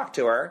didn't go talk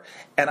to her,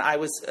 and I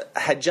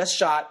had just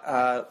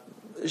shot.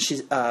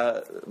 She's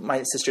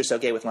My Sister's So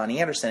Gay with Lonnie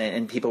Anderson,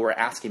 and people were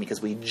asking me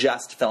because we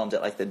just filmed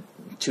it like the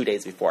 2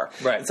 days before.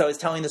 Right. And so I was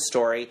telling the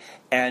story,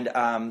 and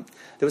there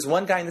was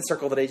one guy in the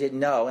circle that I didn't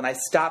know, and I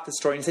stopped the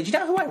story and said, "You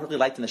know who I really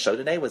liked in the show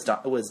today was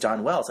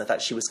Dawn Wells. I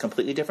thought she was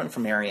completely different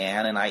from Mary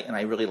Ann, and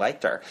I really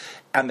liked her."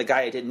 And the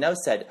guy I didn't know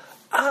said,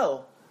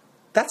 "Oh,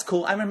 that's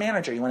cool. I'm her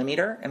manager. You want to meet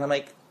her?" And I'm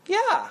like,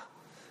 "Yeah."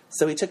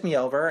 So he took me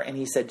over, and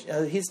he said,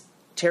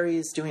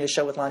 Terry's doing a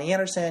show with Lonnie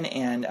Anderson,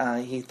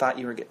 and he thought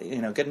you were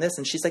good in this.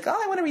 And she's like, "Oh,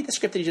 I want to read the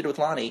script that you did with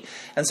Lonnie."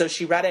 And so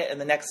she read it,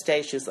 and the next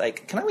day she was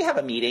like, "Can we have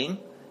a meeting?"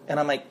 And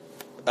I'm like,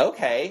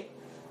 "Okay."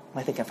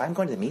 I think if I'm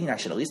going to the meeting, I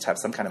should at least have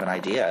some kind of an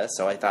idea.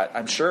 So I thought,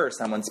 I'm sure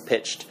someone's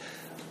pitched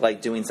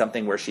like doing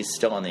something where she's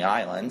still on the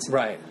island.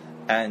 Right.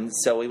 And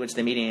so we went to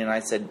the meeting, and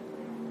I said,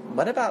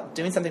 "What about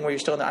doing something where you're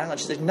still on the island?"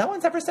 She said, "No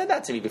one's ever said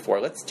that to me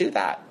before. Let's do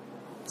that."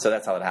 So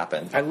that's how it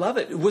happened. I love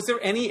it. Was there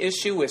any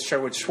issue with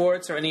Sherwood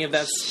Schwartz or any of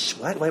that?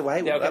 What?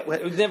 Wait. Yeah, okay.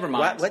 What? Never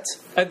mind. What?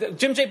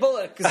 Jim J.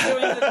 Bullock is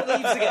doing the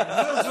leaves again.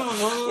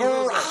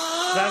 All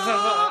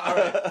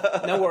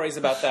right. No worries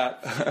about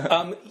that.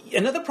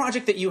 Another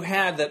project that you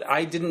had that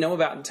I didn't know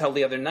about until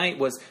the other night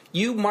was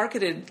you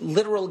marketed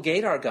literal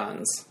gaydar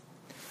guns.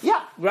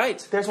 Yeah. Right.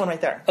 There's one right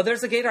there. Oh,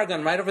 there's a gaydar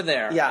gun right over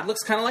there. Yeah. It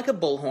looks kind of like a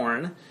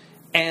bullhorn.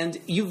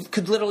 And you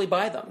could literally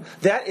buy them.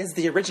 That is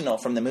the original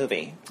from the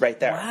movie, right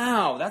there.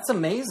 Wow, that's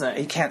amazing.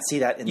 You can't see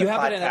that in the podcast. You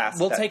have it in it.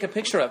 We'll take a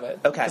picture of it.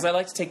 Okay. Because I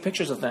like to take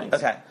pictures of things.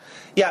 Okay.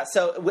 Yeah,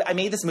 so I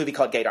made this movie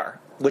called Gaydar,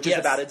 which is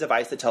about a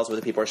device that tells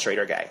whether people are straight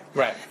or gay.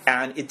 Right.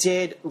 And it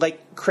did,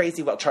 like,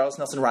 crazy well. Charles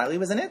Nelson Riley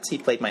was in it. He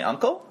played my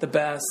uncle. The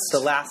best. The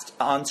last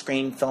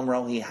on-screen film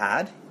role he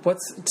had.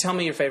 Tell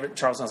me your favorite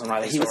Charles Nelson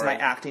Riley story. He was my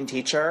acting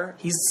teacher.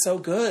 He's so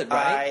good,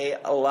 right?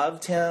 I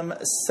loved him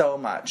so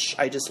much.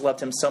 I just loved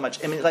him so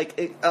much. I mean,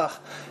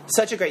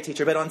 such a great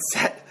teacher. But on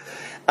set,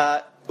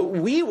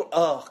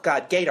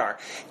 Gaydar.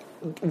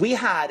 We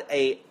had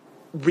a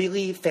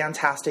really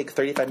fantastic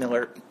 35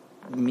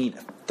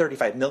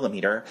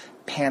 millimeter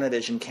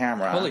Panavision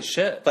camera. Holy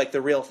shit. Like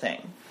the real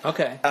thing.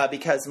 Okay.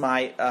 Because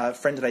my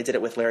friend that I did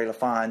it with, Larry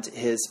LaFond,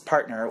 his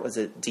partner was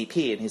a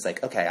DP, and he's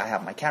like, "Okay, I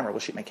have my camera.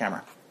 We'll shoot my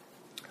camera."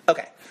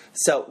 Okay,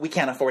 so we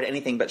can't afford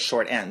anything but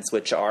short ends,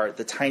 which are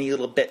the tiny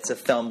little bits of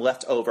film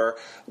left over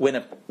when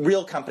a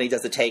real company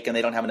does a take and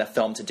they don't have enough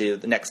film to do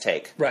the next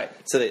take. Right.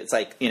 So that it's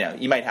like,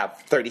 you might have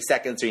 30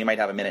 seconds or you might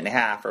have a minute and a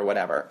half or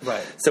whatever.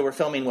 Right. So we're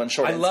filming one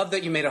short I end. love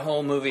that you made a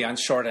whole movie on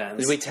short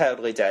ends. We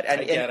totally did.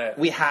 And, I get it.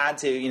 We had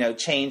to,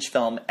 change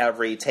film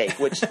every take,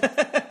 which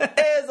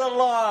is a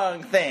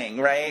long thing,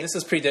 right? This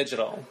is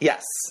pre-digital.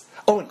 Yes.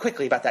 Oh, and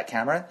quickly about that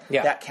camera.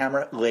 Yeah. That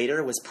camera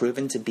later was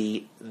proven to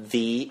be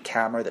the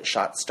camera that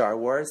shot Star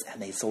Wars,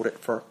 and they sold it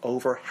for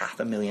over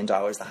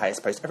 $500,000, the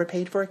highest price ever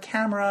paid for a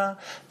camera.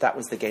 That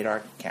was the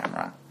Gaydar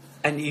camera.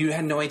 And you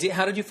had no idea?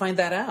 How did you find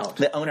that out?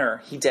 The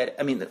owner,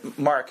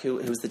 Mark, who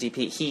was the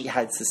DP, he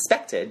had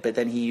suspected, but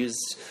then he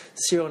used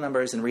serial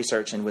numbers and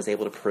research and was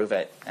able to prove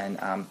it. And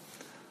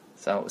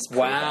so it was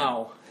proven.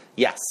 Wow.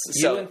 Yes.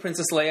 You and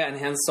Princess Leia and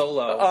Han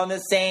Solo. On the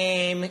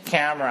same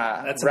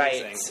camera. That's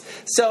right. amazing.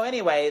 So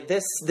anyway,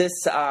 this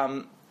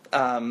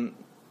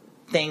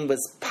thing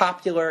was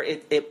popular.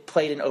 It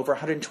played in over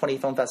 120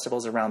 film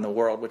festivals around the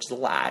world, which is a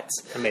lot.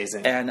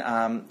 Amazing.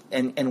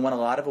 And won a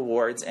lot of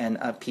awards. And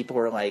people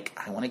were like,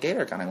 "I want a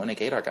Gaydar gun. I want a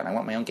Gaydar gun. I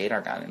want my own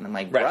Gaydar gun." And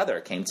my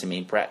brother came to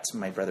me,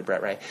 my brother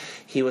Brett Ray.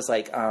 He was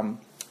like,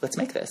 "Let's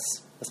make this.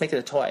 Let's make it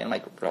a toy." And I'm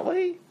like,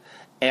 "Really?"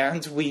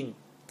 And we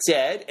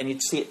did, and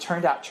you'd see it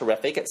turned out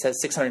terrific. It says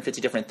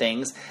 650 different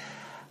things.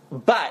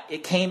 But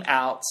it came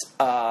out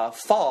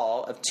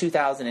fall of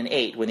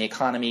 2008 when the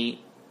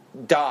economy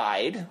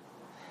died,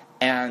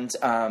 and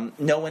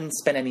no one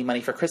spent any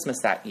money for Christmas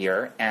that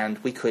year, and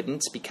we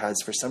couldn't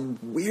because for some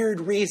weird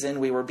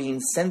reason we were being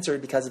censored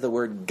because of the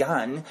word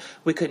gun.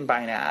 We couldn't buy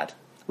an ad.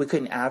 We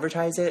couldn't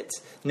advertise it.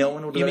 No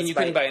one would. You mean you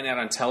couldn't buy an ad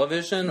on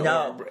television?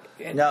 No.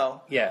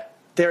 No. Yeah.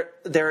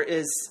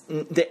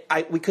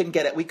 We couldn't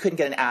get it. We couldn't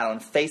get an ad on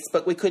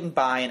Facebook. We couldn't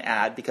buy an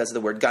ad because of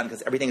the word gun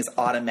because everything is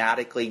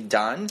automatically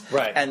done.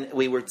 Right. And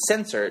we were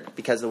censored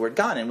because of the word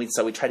gun. And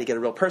so we tried to get a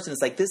real person.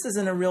 It's like, this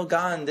isn't a real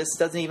gun. This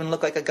doesn't even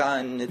look like a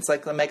gun. It's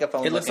like a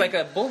megaphone. It looks like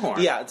a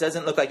bullhorn. Yeah, it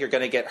doesn't look like you're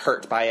going to get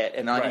hurt by it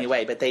in any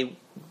way. But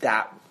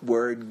that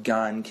word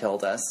gun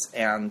killed us,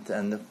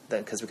 and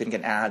because we couldn't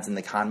get ads and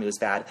the economy was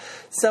bad,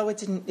 so it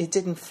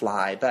didn't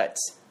fly. But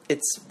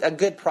it's a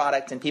good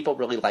product, and people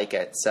really like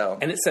it. So,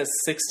 and it says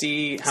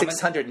 650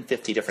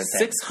 different things.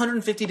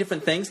 650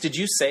 different things. Did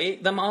you say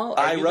them all?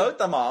 I wrote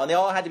them all, and they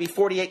all had to be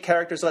 48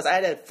 characters less. I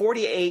had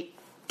 48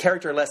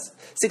 characterless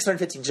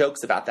 650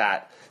 jokes about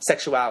that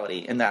sexuality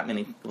in that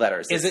many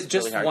letters. Is It's it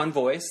just really hard. one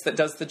voice that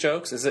does the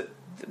jokes? Is it,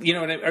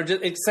 or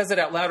it says it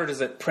out loud, or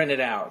does it print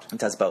it out? It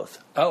does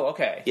both. Oh,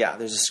 okay. Yeah,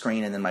 there's a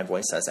screen and then my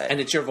voice says it. And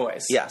it's your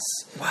voice? Yes.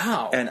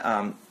 Wow.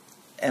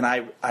 And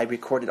I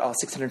recorded all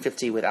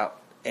 650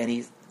 without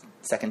any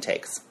second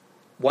takes.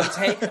 One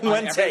take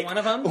on every one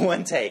of them?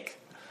 One take.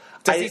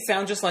 Does he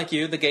sound just like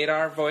you, the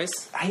Gaydar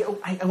voice?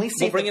 Let me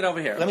see. We'll bring it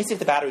over here. Let me see if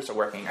the batteries are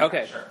working. I'm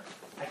Okay. not sure.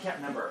 I can't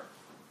remember.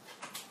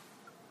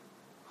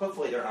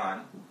 Hopefully they're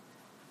on.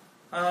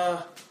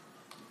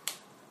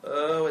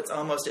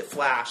 It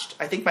flashed.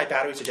 I think my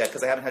batteries are dead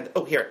because I haven't had.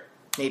 Oh, here,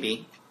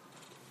 maybe.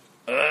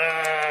 No.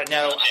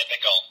 Typical.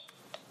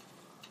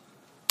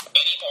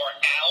 Any more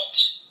out,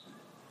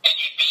 and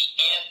you'd be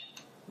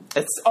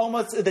in. It's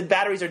almost. The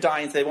batteries are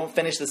dying, so they won't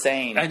finish the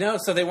saying. I know,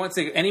 so they want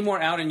to any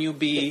more out and you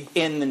be...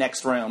 In the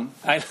next room.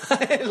 I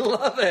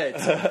love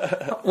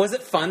it. Was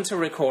it fun to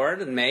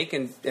record and make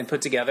and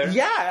put together?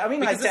 Yeah, I mean,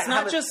 Because it's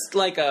not just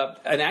like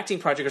an acting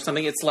project or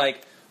something, it's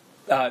like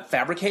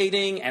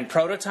fabricating and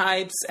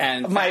prototypes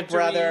and my factories.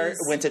 brother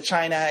went to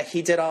China.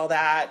 He did all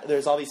that.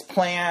 There's all these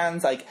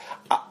plans, like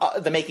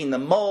making the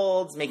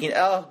molds,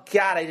 oh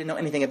God, I didn't know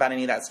anything about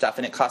any of that stuff,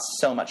 and it costs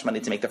so much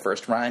money to make the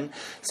first run.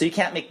 So you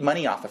can't make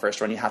money off the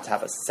first run. You have to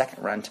have a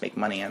second run to make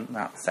money, and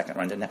not the second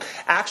run didn't.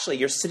 Actually,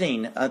 you're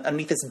sitting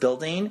underneath this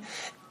building.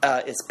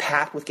 Is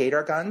packed with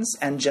Gaydar guns,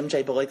 and Jim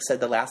J. Bullock said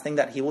the last thing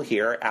that he will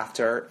hear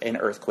after an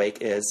earthquake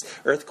is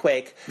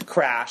earthquake,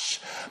 crash.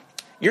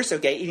 You're so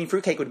gay, eating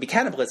fruitcake would be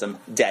cannibalism.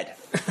 Dead.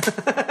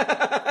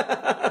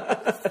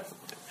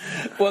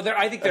 Well,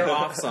 I think they're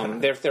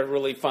awesome. They're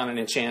really fun and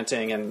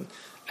enchanting.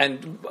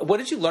 And what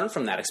did you learn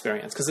from that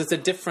experience? Because it's a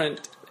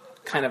different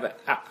kind of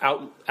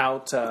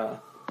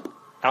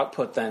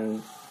output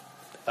than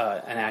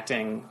an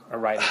acting or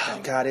writing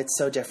thing. God, it's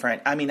so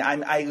different. I mean,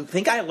 I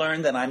think I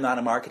learned that I'm not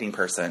a marketing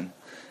person.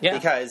 Yeah.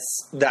 Because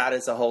that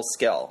is a whole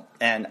skill.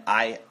 And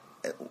I,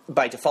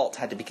 by default,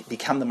 had to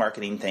become the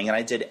marketing thing. And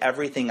I did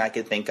everything I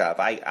could think of.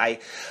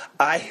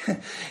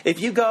 If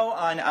you go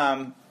on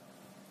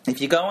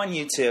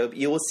YouTube,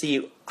 you will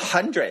see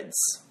hundreds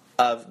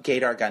of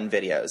Gaydar gun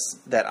videos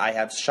that I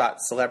have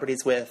shot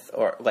celebrities with,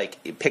 or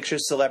like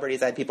pictures of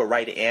celebrities. I had people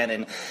write it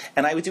in,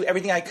 and I would do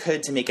everything I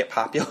could to make it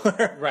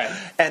popular. Right.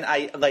 And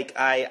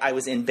I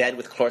was in bed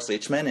with Cloris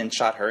Leachman and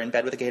shot her in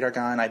bed with a Gaydar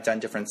gun. I've done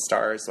different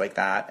stars like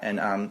that,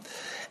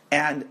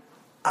 and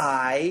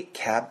I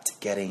kept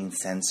getting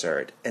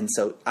censored, and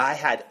so I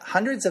had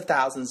hundreds of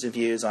thousands of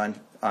views on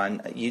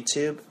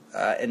YouTube.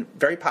 And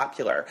very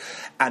popular,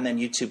 and then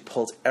YouTube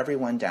pulled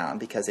everyone down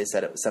because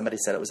somebody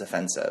said it was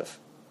offensive.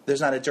 There's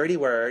not a dirty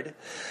word.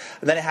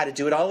 And then I had to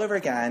do it all over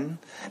again,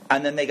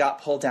 and then they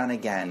got pulled down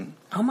again.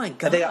 Oh my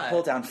God! And they got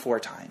pulled down 4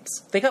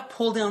 times. They got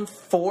pulled down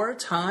 4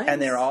 times,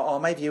 and they're all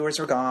my viewers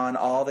were gone.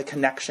 All the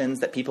connections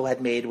that people had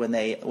made when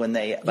they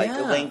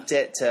linked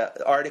it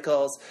to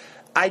articles.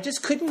 I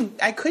just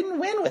couldn't. I couldn't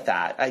win with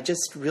that. I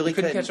just really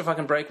couldn't catch a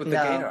fucking break with the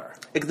Gaydar.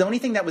 The only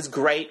thing that was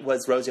great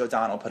was Rosie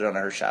O'Donnell put it on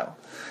her show.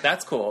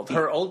 That's cool.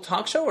 Her old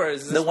talk show, or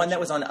is this the one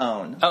that was on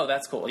OWN? Oh,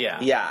 that's cool. Yeah.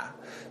 Yeah.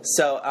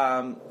 So,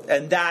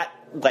 and that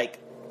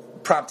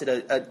prompted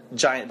a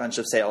giant bunch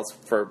of sales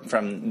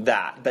from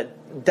that.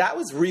 But that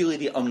was really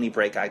the only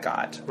break I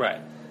got. Right.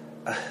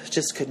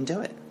 Just couldn't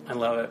do it. I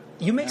love it.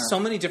 You make so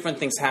many different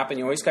things happen.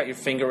 You always got your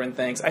finger in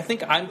things. I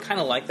think I'm kind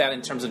of like that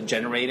in terms of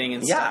generating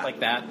and stuff like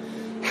that.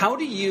 How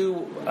do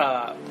you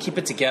keep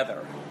it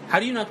together? How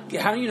do you not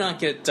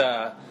get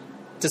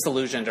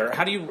disillusioned, or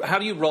how do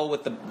you roll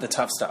with the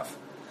tough stuff?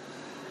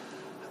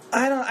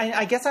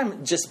 I guess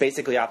I'm just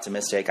basically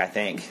optimistic. I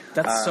think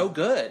that's so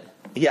good.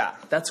 Yeah,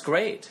 that's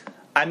great.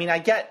 I mean, I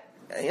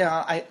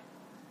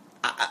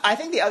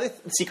think the other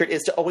secret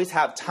is to always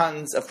have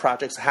tons of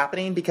projects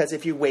happening, because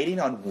if you're waiting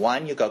on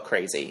one, you go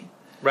crazy.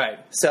 Right.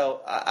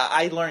 So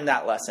I learned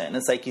that lesson.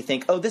 It's like you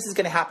think, oh, this is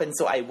going to happen,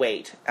 so I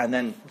wait. And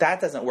then that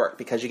doesn't work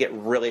because you get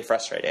really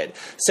frustrated.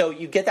 So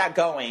you get that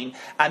going,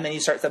 and then you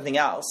start something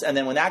else. And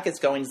then when that gets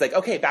going, it's like,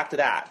 okay, back to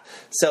that.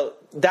 So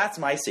that's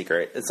my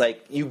secret. It's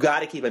like you got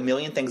to keep a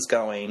million things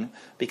going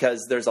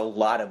because there's a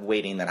lot of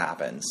waiting that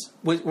happens.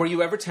 Were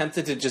you ever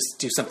tempted to just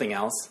do something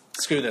else?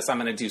 Screw this, I'm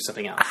going to do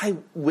something else. I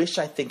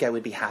think I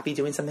would be happy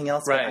doing something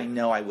else, but I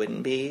know I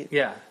wouldn't be.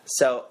 Yeah.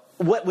 So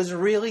what was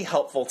really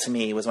helpful to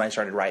me was when I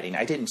started writing.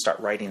 I didn't start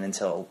writing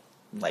until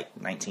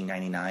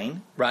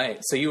 1999. Right.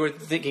 So you were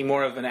thinking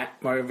more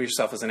of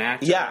yourself as an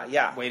actor.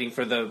 Yeah. Waiting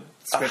for the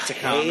script to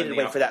come. I hated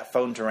waiting for that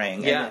phone to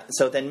ring. Yeah. And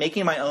so then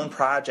making my own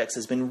projects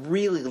has been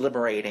really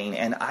liberating,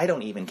 and I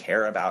don't even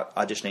care about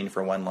auditioning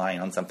for one line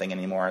on something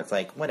anymore. It's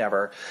like,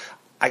 whatever.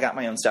 I got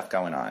my own stuff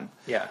going on.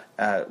 Yeah.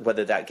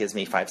 Whether that gives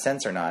me 5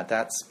 cents or not,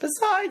 that's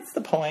besides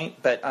the point.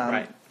 But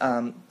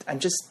I'm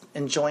just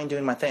enjoying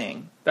doing my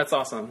thing. That's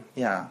awesome.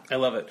 Yeah. I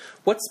love it.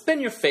 What's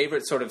been your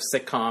favorite sort of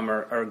sitcom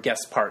or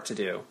guest part to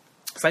do?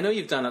 Because I know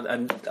you've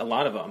done a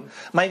lot of them.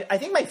 I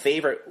think my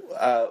favorite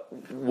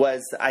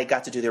was I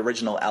got to do the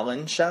original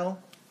Ellen show.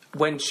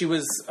 When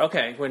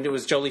it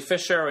was Jolie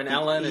Fisher and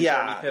Ellen and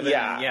Jeremy Piven.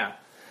 Yeah.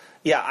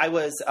 Yeah, I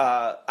was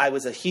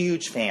a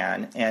huge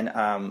fan, and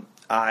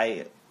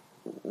I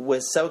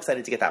was so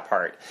excited to get that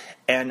part.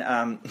 And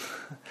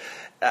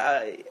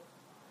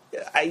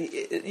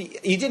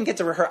you didn't get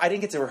to rehearse. I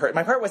didn't get to rehearse.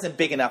 My part wasn't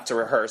big enough to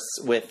rehearse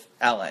with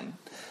Ellen,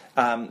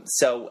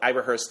 so I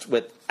rehearsed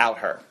without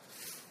her.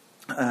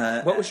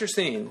 What was your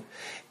scene?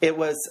 It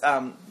was,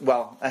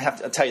 well,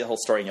 I'll tell you the whole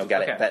story and you'll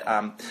get Okay. it.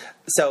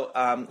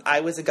 But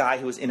I was a guy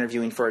who was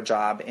interviewing for a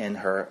job in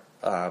her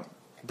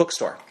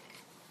bookstore.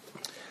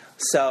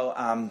 So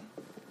I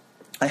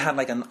had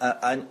like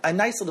a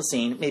nice little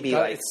scene, maybe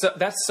like...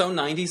 That's so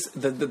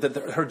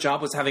 90s. Her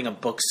job was having a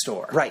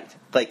bookstore. Right.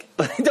 Like,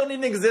 they don't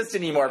even exist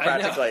anymore,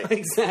 practically. I know.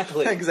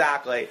 Exactly.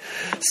 Exactly.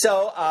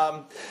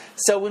 So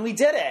when we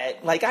did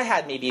it, like, I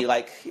had maybe,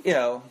 like,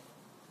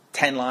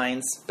 10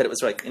 lines, but it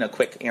was like,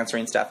 quick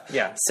answering stuff.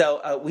 Yeah.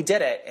 So we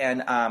did it,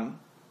 and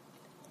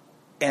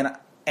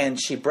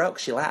she broke.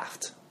 She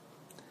laughed,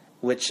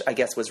 which I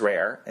guess was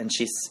rare. And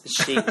she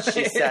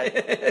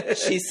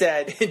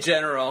said, In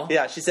general.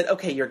 yeah, she said,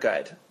 okay, you're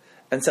good.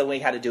 And so we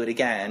had to do it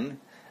again.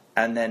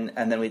 And then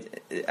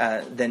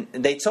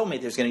they told me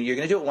you're going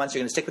to do it once. You're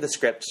going to stick with the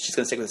script. She's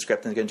going to stick with the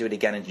script, and you're going to do it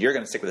again. And you're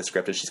going to stick with the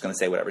script, and she's going to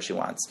say whatever she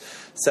wants.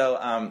 So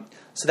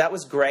that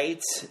was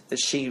great. So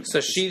she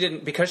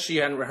didn't, because she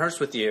hadn't rehearsed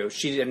with you,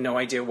 she had no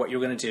idea what you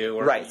were going to do.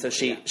 Right. So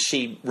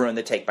she ruined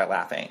the take by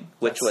laughing,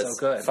 which That's was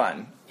so good.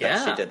 fun. Yeah.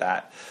 That she did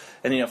that.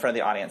 And in front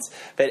of the audience,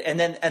 and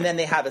then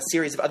they have a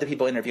series of other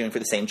people interviewing for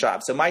the same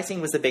job. So my scene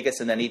was the biggest,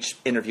 and then each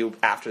interview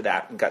after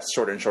that got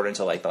shorter and shorter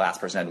until like the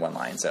last person had one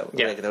line. So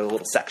like, there was a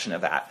little section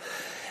of that,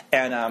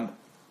 and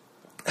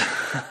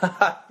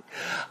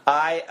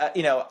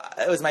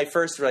it was my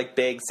first like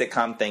big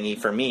sitcom thingy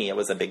for me. It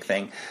was a big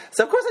thing.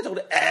 So of course I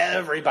told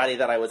everybody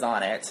that I was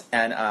on it,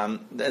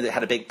 and they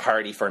had a big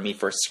party for me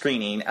for a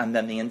screening, and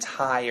then the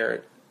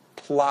entire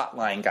plot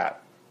line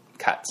got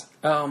cut.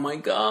 Oh my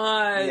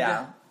God.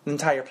 Yeah. The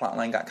entire plot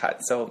line got cut.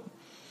 So,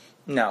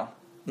 no,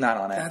 not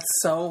on it. That's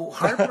so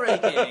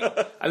heartbreaking.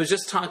 I was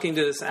just talking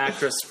to this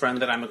actress friend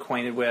that I'm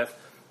acquainted with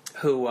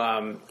who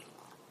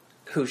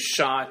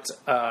shot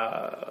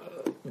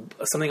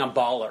something on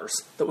Ballers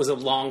that was a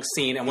long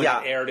scene, and when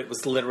it aired, it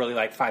was literally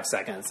like 5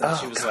 seconds. And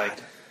she was God. like,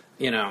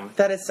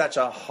 That is such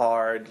a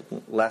hard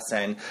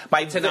lesson.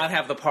 To not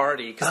have the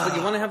party. Because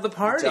you want to have the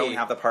party. Don't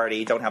have the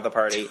party. Don't have the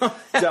party.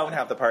 Don't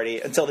have the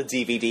party until the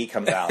DVD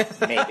comes out.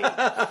 Maybe.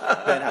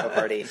 Then have a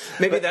party.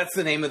 Maybe that's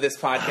the name of this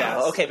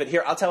podcast. Okay, but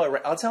here, I'll tell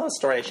a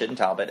story I shouldn't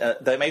tell.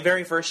 But my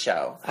very first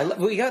show.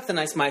 We got the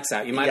nice mics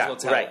out. You might as well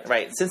tell it.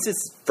 Right. Since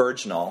it's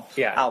virginal,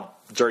 Yeah. I'll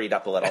dirty it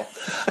up a little.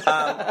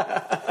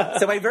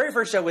 So my very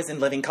first show was in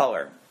Living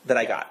Color that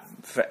I got.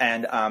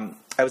 And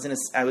I was in a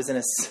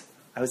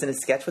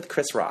sketch with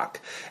Chris Rock.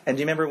 And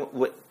do you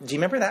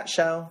remember that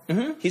show?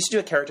 Mm-hmm. He used to do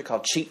a character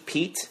called Cheap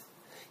Pete.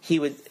 He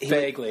would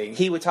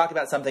talk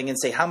about something and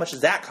say, how much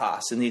does that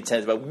cost? And he'd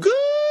say, well,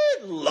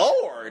 good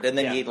Lord. And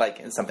then he'd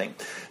like something.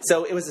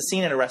 So it was a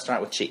scene in a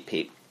restaurant with Cheap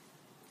Pete.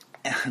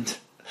 And,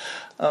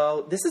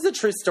 this is a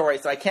true story,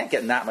 so I can't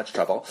get in that much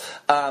trouble.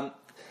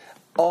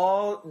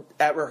 All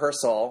at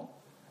rehearsal,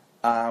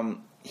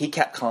 he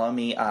kept calling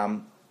me,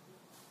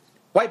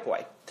 white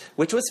boy.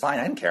 Which was fine.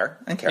 I didn't care.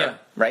 Yeah.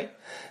 Right?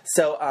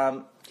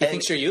 So, he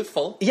thinks you're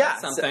youthful. Yeah.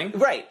 Something.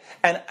 Right.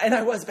 And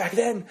I was back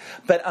then.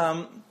 But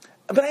I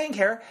didn't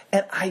care.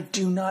 And I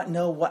do not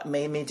know what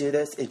made me do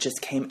this. It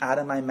just came out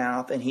of my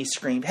mouth, and he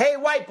screamed, hey,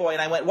 white boy.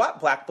 And I went, what,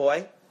 black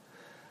boy?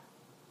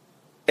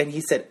 And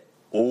he said,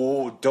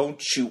 oh,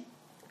 don't you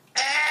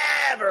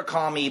ever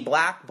call me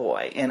black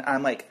boy. And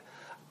I'm like,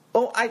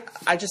 oh,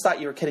 I just thought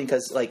you were kidding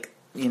because, like,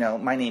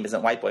 my name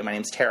isn't white boy. My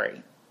name's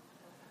Terry.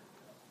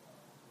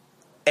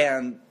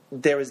 And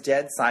there was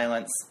dead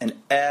silence, and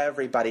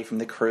everybody from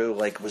the crew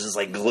was just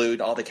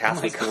glued. All the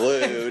cast was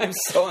glued. I'm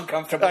so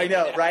uncomfortable. I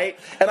know, right?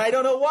 And I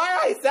don't know why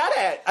I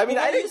said it. I mean,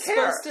 I didn't care.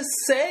 What are you supposed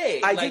to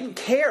say? I didn't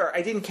care.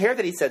 I didn't care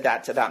that he said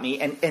that about me.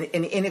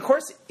 And of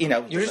course,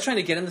 you're just trying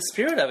to get in the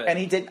spirit of it. And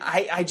he did.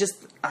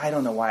 I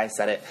don't know why I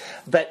said it,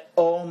 but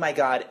oh my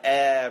God,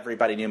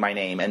 everybody knew my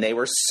name, and they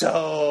were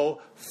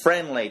so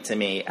friendly to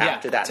me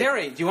after that.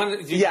 Terry, do you want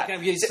to? Can I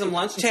give you some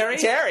lunch, Terry?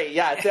 Terry,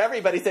 yeah. So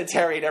everybody said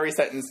Terry in every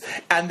sentence.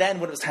 And then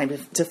when it was time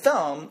to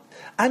film,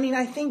 I mean,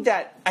 I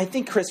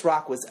think Chris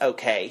Rock was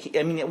okay.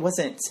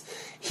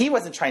 He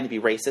wasn't trying to be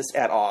racist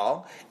at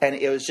all, and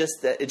it was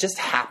just that it just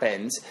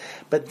happened.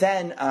 But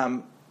then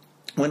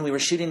when we were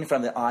shooting in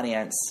front of the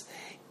audience,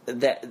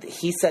 that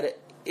he said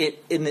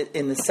it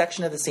in the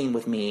section of the scene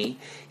with me,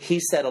 he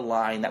said a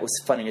line that was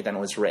funnier than it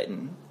was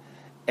written.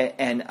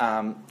 And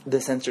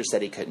the censor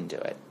said he couldn't do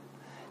it.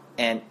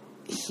 And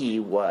he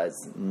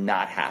was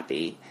not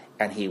happy,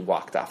 and he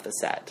walked off the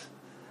set.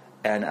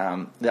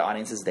 And the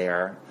audience is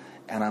there,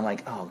 and I'm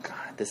like, oh,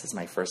 God, this is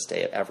my first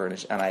day ever.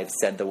 And I've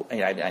said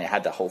I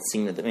had the whole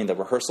scene, the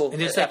rehearsal.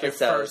 And it's like your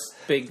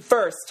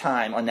first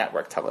time on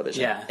network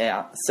television.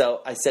 Yeah.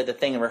 So I said the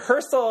thing in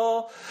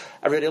rehearsal.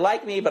 I really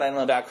like me, but I don't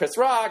know about Chris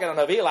Rock. I don't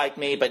know if he liked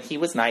me, but he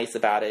was nice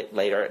about it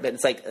later. But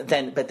it's like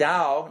but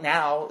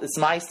now it's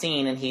my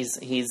scene, and he's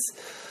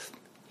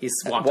He's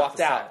walked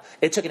out.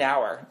 It took an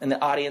hour, and the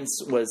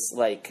audience was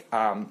like,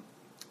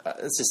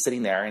 it's just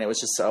sitting there, and it was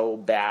just so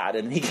bad.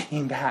 And he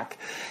came back,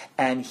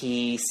 and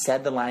he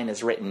said the line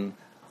as written,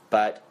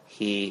 but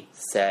he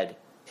said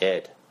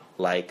it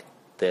like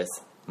this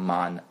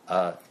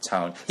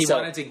monotone. He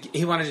wanted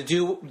to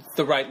do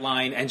the right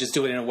line and just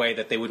do it in a way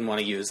that they wouldn't want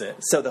to use it.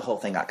 So the whole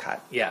thing got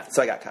cut. Yeah.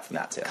 So I got cut from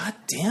that too. God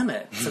damn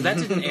it! So that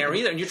didn't air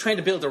either. And you're trying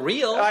to build a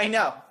reel. I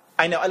know.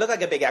 I look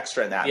like a big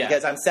extra in that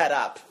because I'm set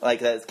up. Like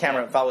the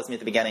camera follows me at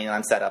the beginning, and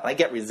I'm set up. And I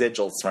get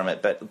residuals from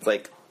it, but it's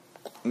like,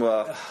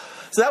 well.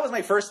 So that was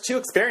my first 2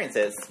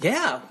 experiences.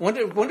 Yeah.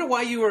 Wonder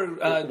why you were.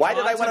 Why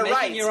did I want to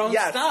write your own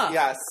stuff?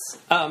 Yes.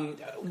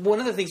 One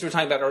of the things we were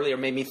talking about earlier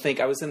made me think.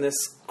 I was in this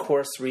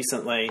course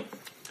recently,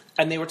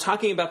 and they were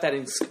talking about that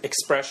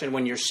expression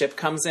when your ship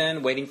comes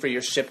in, waiting for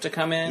your ship to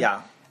come in.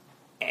 Yeah.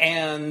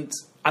 And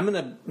I'm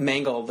going to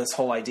mangle this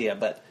whole idea,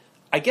 but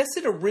I guess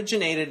it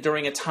originated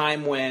during a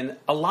time when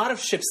a lot of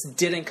ships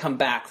didn't come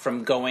back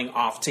from going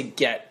off to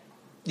get,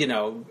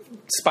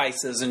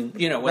 spices and,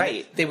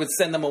 when they would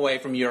send them away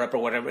from Europe or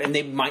whatever, and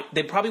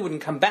they probably wouldn't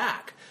come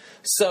back.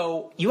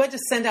 So you had to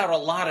send out a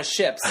lot of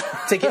ships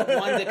to get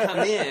one to come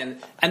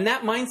in, and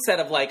that mindset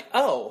of like,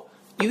 oh,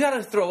 you got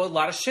to throw a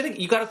lot of shit.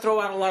 You got to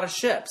throw out a lot of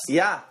ships.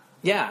 Yeah.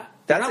 Yeah.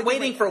 You're not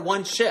waiting for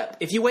one ship.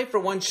 If you wait for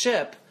one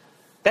ship,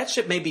 that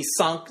ship may be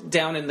sunk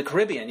down in the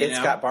Caribbean. It's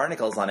got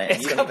barnacles on it.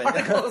 It's got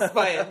barnacles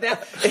by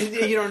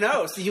it. You don't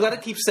know. So you got to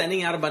keep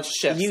sending out a bunch of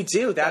ships. You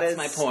do. That's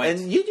my point.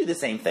 And you do the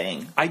same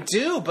thing. I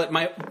do, but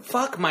my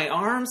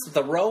arms,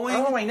 the rowing.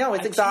 Oh, I know.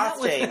 It's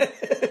exhausting.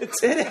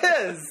 It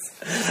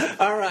is.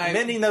 All right.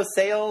 Mending those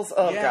sails.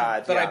 Oh,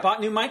 God. But I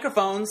bought new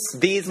microphones.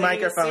 These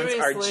microphones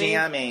are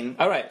jamming.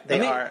 All right.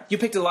 They are. You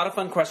picked a lot of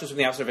fun questions from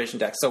the observation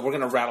deck, so we're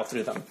going to rattle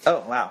through them.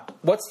 Oh, wow.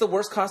 What's the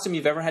worst costume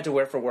you've ever had to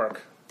wear for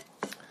work?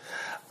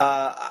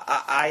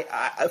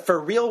 For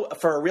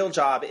a real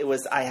job, it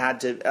was I had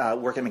to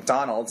work at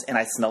McDonald's, and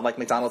I smelled like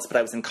McDonald's. But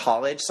I was in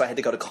college, so I had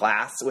to go to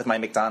class with my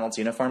McDonald's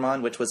uniform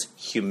on, which was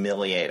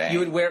humiliating.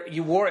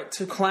 You wore it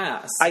to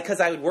class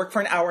because I would work for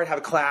an hour and have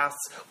a class,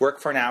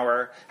 work for an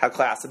hour, have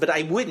class. But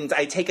I wouldn't.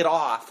 I'd take it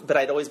off, but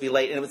I'd always be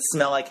late, and it would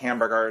smell like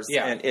hamburgers.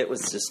 Yeah. And it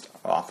was just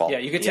awful. Yeah,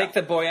 you could take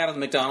the boy out of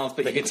the McDonald's,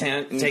 but you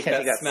can't take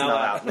that smell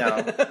out.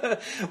 No.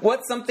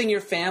 What's something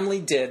your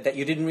family did that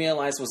you didn't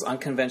realize was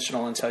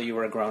unconventional until you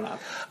were a grown up?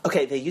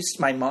 Okay,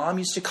 my mom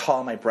used to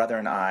call my brother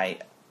and I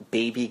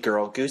baby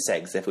girl goose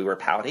eggs if we were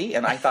pouty,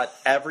 and I thought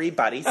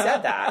everybody said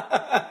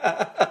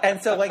that.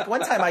 And so, like,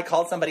 one time I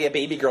called somebody a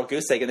baby girl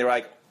goose egg, and they were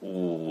like,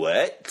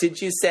 "What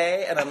did you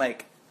say?" And I'm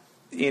like,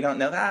 "You don't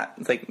know that?"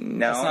 It's like,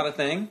 no. It's not a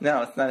thing?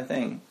 No, it's not a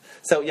thing.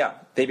 So, yeah,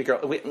 baby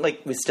girl,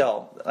 we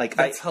still, like...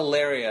 That's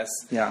hilarious.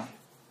 Yeah.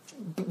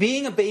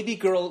 being a baby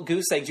girl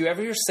goose egg, do you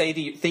ever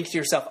think to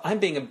yourself, I'm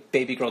being a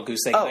baby girl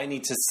goose egg, and I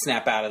need to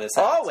snap out of this?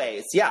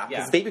 Always, yeah.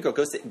 Because baby girl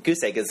goose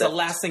egg is the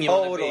last thing you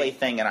want to be. Totally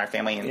thing in our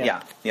family. And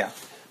yeah.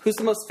 Who's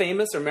the most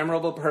famous or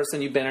memorable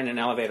person you've been in an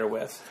elevator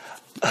with?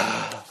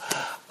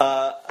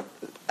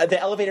 The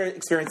elevator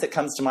experience that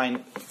comes to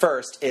mind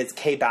first is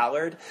Kay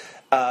Ballard.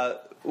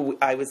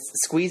 I was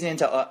squeezing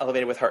into an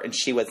elevator with her, and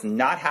she was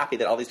not happy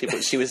that all these people...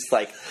 She was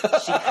like...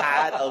 She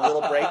had a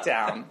little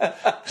breakdown.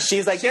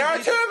 She's like, there are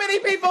too many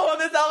people in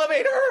this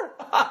elevator!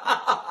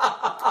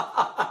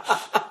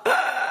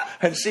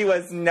 And she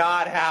was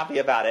not happy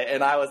about it.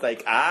 And I was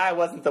like, I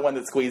wasn't the one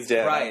that squeezed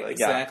in. Right, like,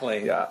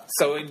 exactly. Yeah.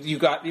 So you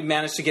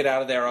managed to get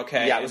out of there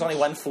okay. Yeah, it was only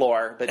one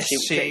floor, but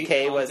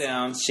Kay was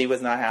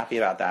not happy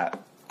about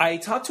that. I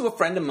talked to a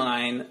friend of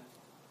mine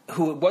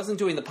who wasn't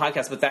doing the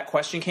podcast, but that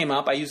question came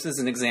up. I used this as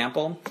an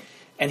example.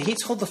 And he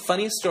told the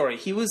funniest story.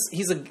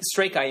 He's a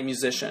straight guy, a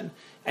musician.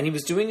 And he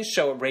was doing a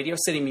show at Radio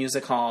City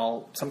Music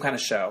Hall, some kind of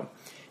show.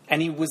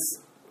 And he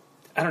was,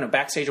 I don't know,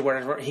 backstage or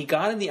whatever. He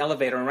got in the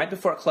elevator, and right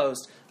before it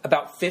closed,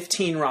 about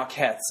 15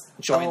 Rockettes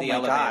joined the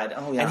elevator. God.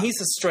 Oh, yeah. And he's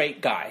a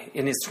straight guy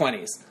in his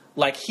 20s.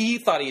 Like, he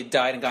thought he had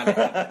died and gone to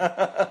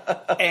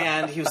heaven.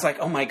 And he was like,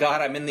 oh, my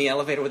God, I'm in the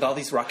elevator with all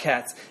these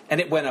Rockettes. And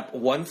it went up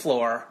one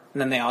floor,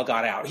 and then they all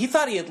got out. He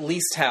thought he'd at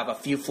least have a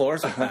few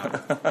floors with them,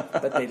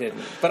 but they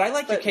didn't. But I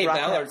like your Kay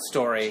Ballard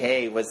story.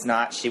 Kay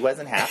she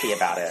wasn't happy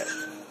about it.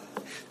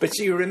 But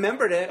you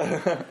remembered it.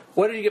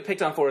 What did you get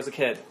picked on for as a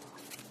kid?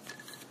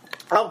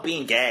 Oh,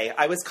 being gay.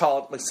 I was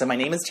called, so my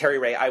name is Terry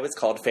Ray. I was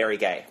called Fairy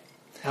Gay.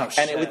 Oh, shit.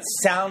 And it would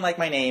sound like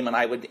my name, and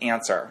I would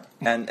answer.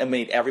 And it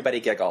made everybody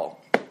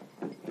giggle.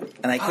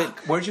 And I could.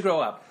 Where'd you grow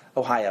up?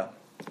 Ohio.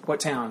 What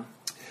town?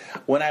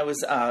 When I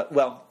was,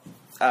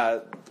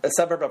 a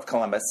suburb of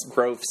Columbus,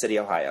 Grove City,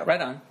 Ohio.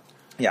 Right on.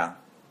 Yeah.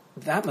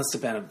 That must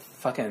have been a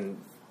fucking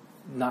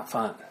not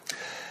fun.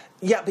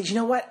 Yeah, but you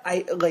know what?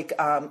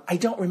 I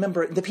don't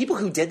remember. The people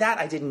who did that,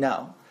 I didn't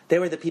know. They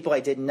were the people I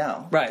didn't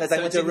know. Right. Because I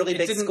went to a really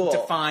big school. It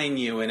didn't define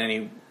you in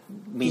any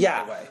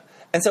meaningful way.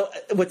 And so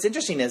what's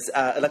interesting is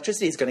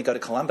Electricity is going to go to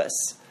Columbus.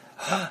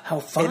 How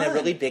fun. In a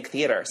really big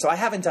theater. So I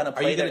haven't done a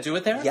play. Are you going to do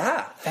it there?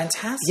 Yeah.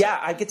 Fantastic. Yeah,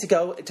 I get to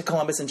go to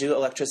Columbus and do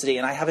Electricity,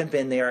 and I haven't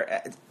been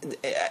there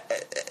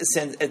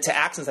to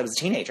act since I was a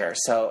teenager.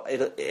 So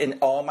in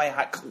all my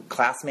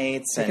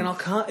classmates.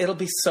 It'll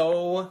be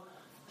so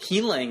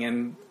healing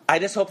and I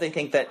just hope they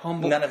think that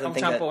none of them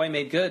think Hometown that, Boy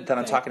made good. that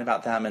I'm talking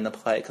about them in the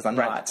play, because I'm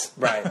not.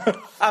 Right.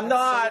 I'm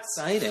not.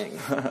 So exciting.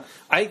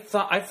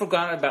 I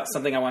forgot about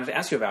something I wanted to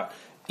ask you about.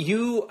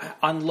 You,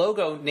 on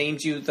Logo,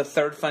 named you the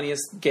third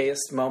funniest,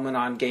 gayest moment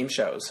on game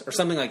shows, or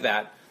something like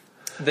that.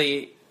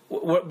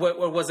 What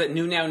was it?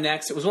 New Now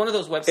Next? It was one of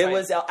those websites. It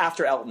was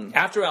after Elton.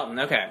 After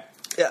Elton, okay.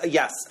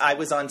 Yes, I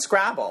was on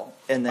Scrabble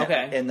in the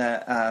Okay. in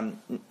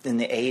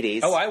the 80s.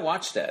 Oh, I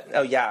watched it.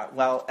 Oh yeah,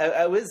 well,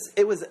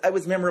 it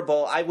was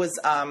memorable.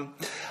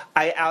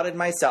 I outed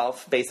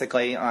myself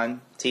basically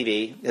on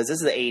TV, because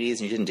this is the 80s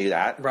and you didn't do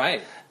that,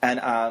 Right. And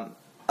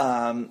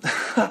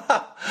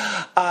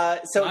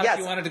so Not yes, if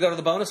you wanted to go to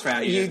the bonus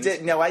round. you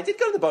did. No, I did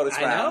go to the bonus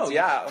I round. know.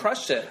 Yeah, You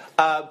crushed it.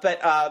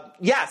 but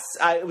yes,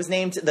 it was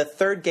named the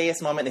third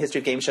gayest moment in the history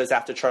of game shows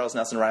after Charles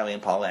Nelson Riley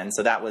and Paul Lynde.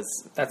 So that's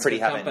pretty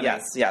good heaven. company.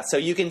 Yes, yeah. So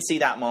you can see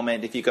that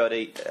moment if you go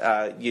to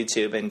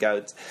YouTube and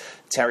go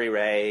Terry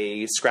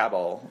Ray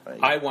Scrabble.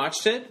 I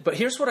watched it, but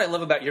here's what I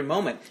love about your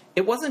moment.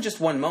 It wasn't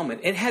just one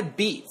moment. It had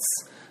beats.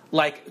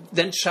 Like,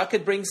 then Chuck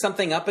could bring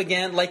something up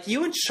again. Like,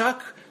 you and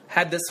Chuck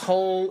had this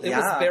whole... It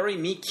was very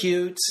meet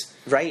cute.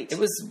 Right. It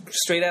was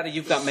straight out of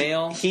You've Got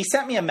Mail. He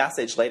sent me a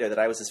message later that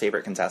I was his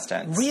favorite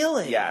contestant.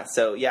 Really? Yeah.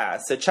 So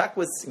Chuck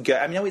was good.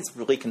 I mean, he's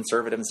really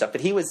conservative and stuff,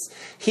 but he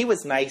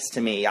was nice to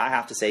me. I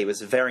have to say, he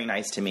was very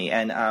nice to me.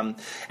 And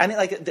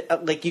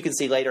like you can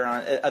see later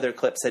on other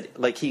clips that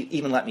like he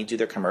even let me do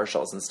their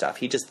commercials and stuff.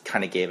 He just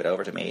kind of gave it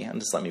over to me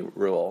and just let me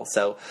rule.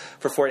 So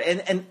for Ford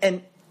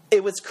and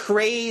it was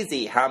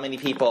crazy how many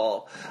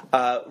people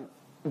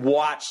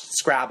watched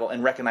Scrabble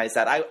and recognized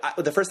that. I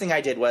the first thing I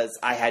did was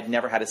I had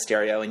never had a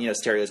stereo, and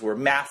stereos were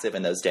massive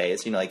in those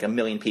days. Like a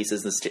million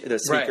pieces. The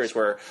speakers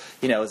were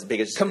as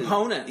big as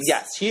components.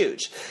 Yes,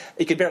 huge.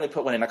 You could barely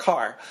put one in a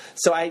car.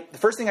 So the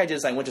first thing I did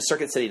is I went to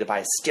Circuit City to buy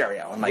a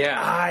stereo. I'm like,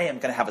 I am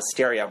going to have a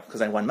stereo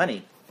because I won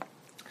money.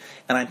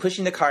 And I'm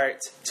pushing the cart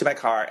to my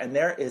car, and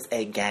there is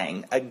a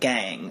gang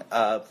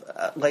of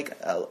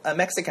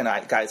Mexican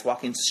guys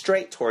walking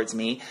straight towards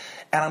me,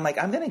 and I'm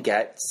like, I'm going to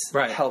get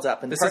held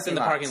up in the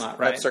parking lot,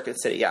 right? Of Circuit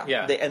City, yeah.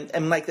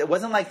 And like it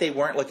wasn't like they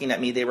weren't looking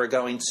at me; they were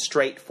going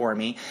straight for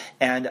me,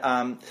 and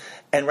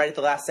right at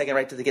the last second,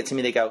 right to get to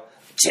me, they go,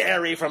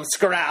 Terry from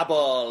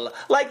Scrabble,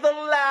 like the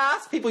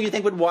last people you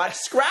think would watch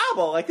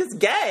Scrabble, like this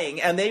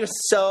gang, and they were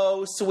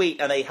so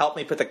sweet, and they helped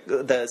me put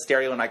the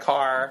stereo in my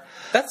car.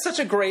 That's such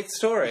a great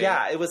story.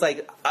 Yeah, it was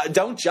like,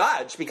 don't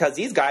judge, because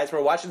these guys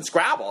were watching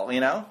Scrabble,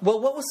 Well,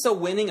 what was so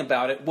winning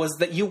about it was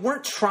that you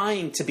weren't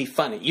trying to be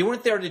funny. You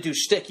weren't there to do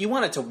shtick. You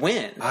wanted to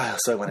win. Oh,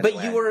 so I wanted to win.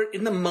 But you were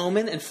in the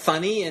moment and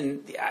funny,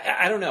 and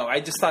I don't know.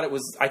 I just thought it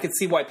was. I could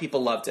see why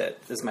people loved it.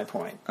 Is my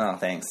point. Oh,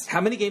 thanks. How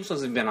many game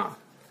shows have you been on?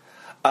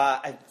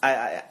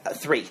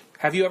 3.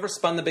 Have you ever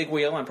spun the big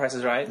wheel on Price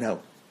is Right?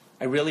 No.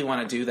 I really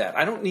want to do that.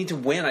 I don't need to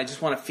win. I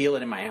just want to feel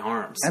it in my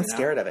arms. I'm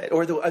scared of it.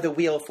 Or the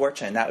Wheel of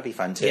Fortune. That would be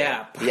fun, too.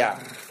 Yeah.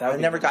 I've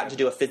never gotten to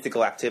do a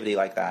physical activity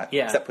like that.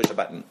 Yeah. Except push a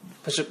button.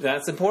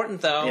 That's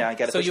important, though. Yeah, I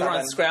get it. So you were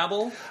on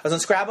Scrabble? I was on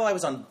Scrabble. I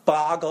was on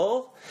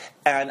Boggle,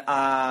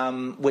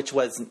 and which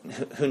was,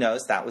 who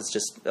knows,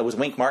 it was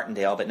Wink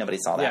Martindale, but nobody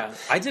saw that. Yeah.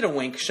 I did a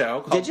Wink show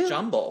called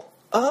Jumble.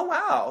 Oh,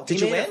 wow. Did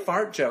you win? A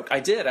fart joke.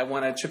 I did. I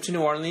won a trip to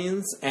New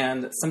Orleans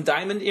and some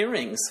diamond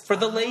earrings for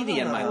the lady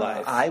in my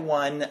life. I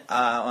won,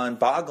 on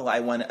Boggle, I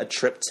won a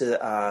trip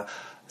to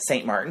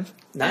St. Martin.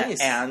 Nice.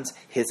 And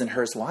his and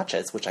hers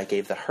watches, which I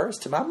gave the hers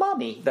to my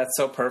mommy. That's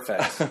so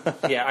perfect.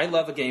 Yeah, I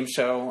love a game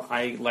show.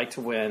 I like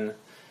to win.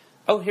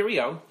 Oh, here we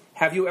go.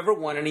 Have you ever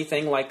won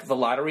anything like the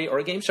lottery or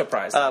a game show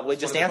prize? We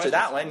just answered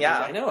that one, yeah.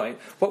 I know.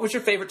 What was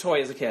your favorite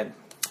toy as a kid?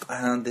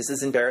 This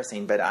is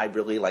embarrassing, but I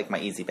really like my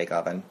Easy Bake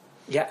Oven.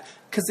 Yeah,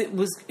 because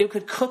it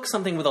could cook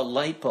something with a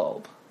light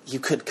bulb. You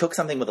could cook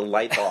something with a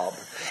light bulb.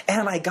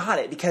 And I got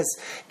it because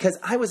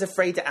I was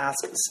afraid to ask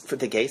for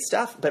the gay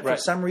stuff, but for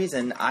some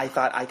reason I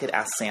thought I could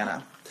ask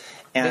Santa.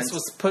 And this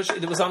was pushed.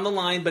 It was on the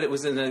line, but it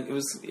was on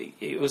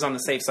the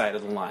safe side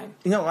of the line.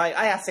 I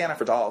asked Santa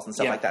for dolls and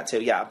stuff like that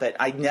too. Yeah, but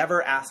I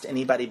never asked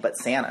anybody but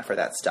Santa for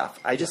that stuff.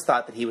 I just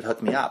thought that he would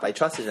hook me up. I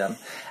trusted him,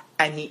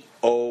 and he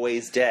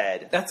always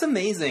did. That's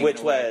amazing.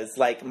 Which was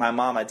like my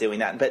mama doing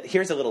that. But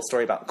here's a little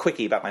story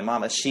quickie about my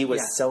mama. She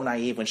was so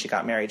naive when she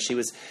got married. She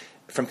was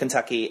from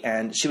Kentucky,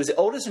 and she was the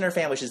oldest in her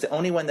family. She's the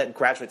only one that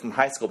graduated from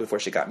high school before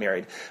she got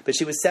married. But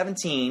she was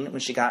 17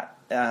 when she got,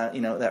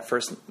 that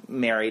first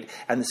married,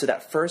 and so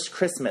that first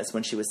Christmas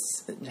when she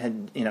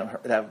had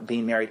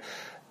being married,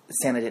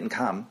 Santa didn't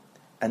come,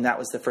 and that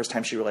was the first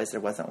time she realized there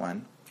wasn't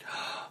one.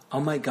 Oh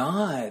my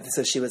God!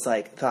 So she was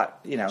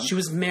she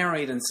was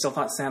married and still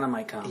thought Santa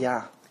might come.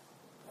 Yeah.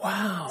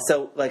 Wow.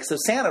 So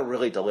Santa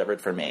really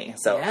delivered for me.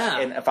 So,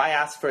 and if I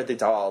asked for the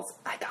dolls,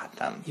 I got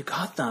them. You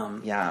got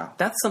them. Yeah.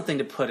 That's something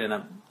to put in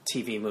a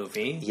TV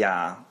movie.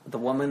 Yeah. The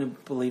woman who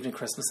believed in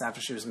Christmas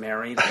after she was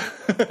married.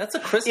 That's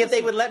a Christmas. If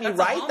they would let me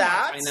write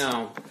that. I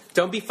know.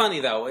 Don't be funny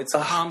though. It's a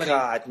comedy. Oh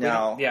God,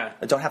 no. Yeah.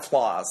 I don't have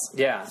flaws.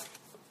 Yeah.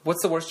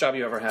 What's the worst job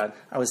you ever had?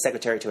 I was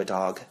secretary to a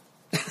dog.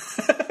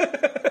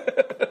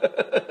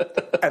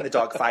 And the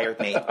dog fired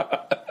me.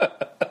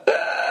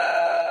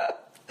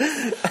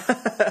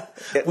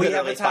 We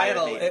have literally a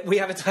title. fired me. We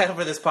have a title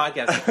for this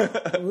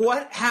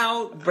podcast.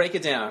 How? Break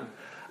it down.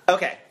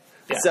 Okay.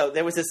 Yeah. So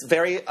there was this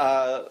very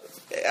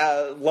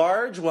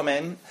large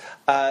woman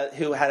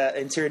who had an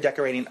interior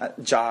decorating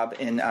job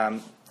in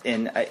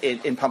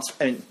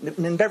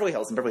Beverly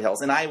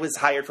Hills, and I was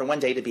hired for one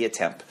day to be a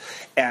temp.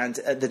 And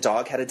the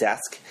dog had a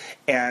desk,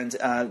 and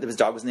the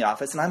dog was in the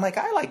office, and I'm like,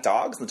 I like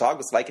dogs, and the dog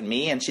was liking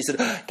me, and she said,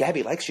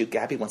 Gabby likes you,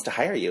 Gabby wants to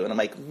hire you, and I'm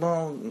like,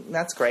 well,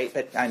 that's great,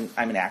 but I'm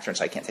an actor,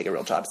 so I can't take a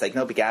real job. It's like,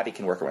 no, but Gabby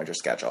can work around your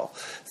schedule.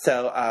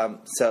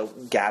 So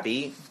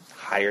Gabby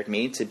hired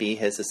me to be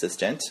his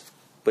assistant,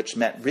 which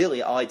meant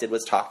really all I did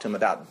was talk to him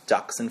about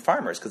ducks and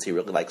farmers, because he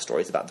really liked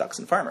stories about ducks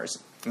and farmers.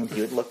 And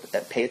he would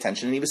pay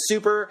attention, and he was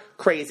super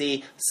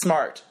crazy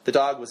smart. The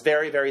dog was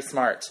very, very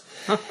smart.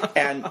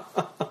 And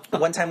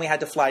one time we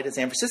had to fly to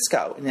San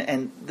Francisco,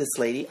 and this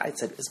lady, I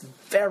said, is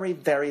very,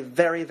 very,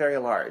 very, very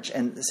large.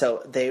 And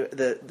so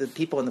the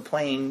people in the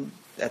plane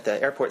at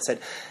the airport said,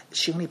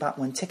 she only bought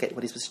one ticket. What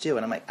are you supposed to do?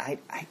 And I'm like, I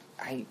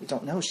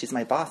don't know. She's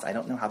my boss. I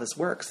don't know how this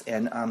works.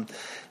 And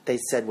they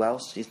said,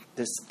 well,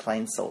 this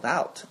plane's sold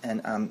out.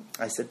 And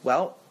I said,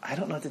 well, I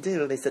don't know what to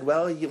do. They said,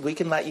 well, we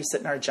can let you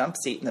sit in our jump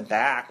seat in the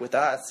back with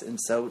us. And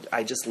so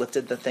I just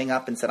lifted the thing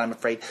up and said, I'm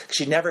afraid.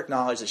 She never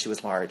acknowledged that she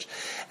was large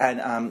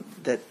and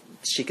that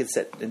she could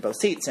sit in both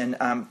seats. And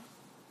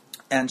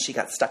she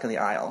got stuck in the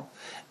aisle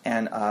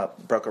and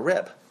broke a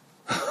rib.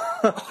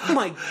 Oh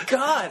my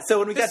God! So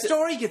when we the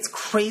story gets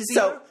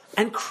crazier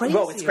and crazier.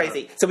 Well, it's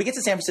crazy. So we get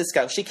to San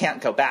Francisco. She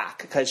can't go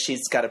back because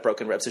she's got a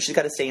broken rib. So she's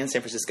got to stay in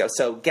San Francisco.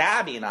 So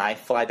Gabby and I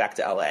fly back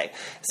to L.A.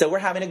 So we're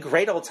having a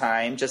great old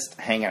time just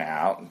hanging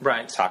out.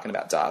 Right. Talking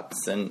about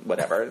ducks and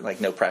whatever,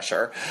 like no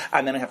pressure.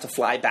 And then I have to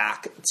fly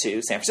back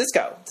to San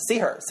Francisco to see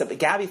her. So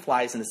Gabby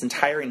flies in this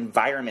entire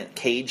environment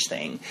cage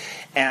thing.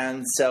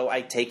 And so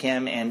I take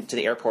him and to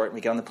the airport. And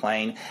we get on the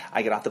plane.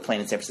 I get off the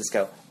plane in San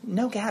Francisco.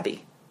 No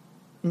Gabby.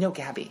 So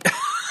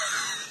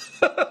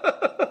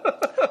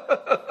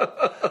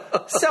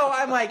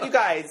I'm like, you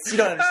guys, you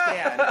don't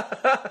understand.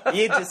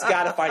 You just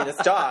got to find this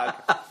dog.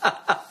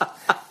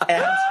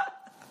 And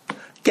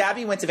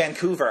Gabby went to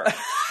Vancouver.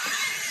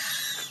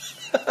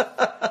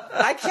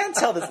 I can't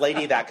tell this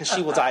lady that because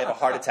she will die of a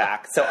heart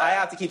attack. So I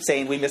have to keep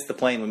saying, we missed the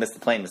plane.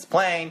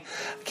 I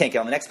can't get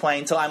on the next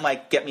plane. So I'm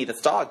like, get me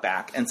this dog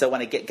back. And so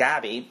when I get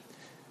Gabby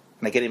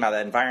and I get him out of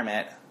that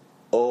environment,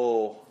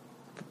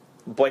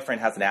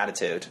 boyfriend has an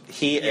attitude.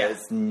 He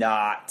is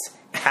not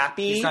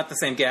happy. He's not the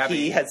same Gabby.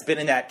 He has been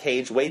in that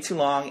cage way too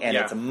long, and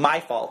it's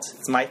my fault.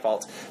 It's my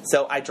fault.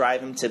 So I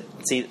drive him to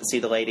see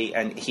the lady,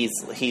 and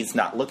he's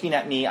not looking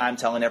at me. I'm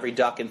telling every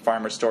duck and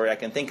farmer story I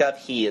can think of.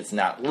 He is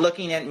not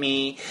looking at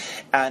me.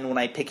 And when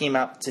I pick him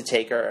up to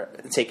take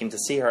him to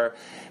see her,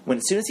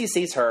 as soon as he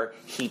sees her,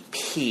 he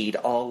peed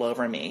all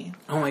over me.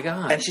 Oh my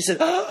God! And she said,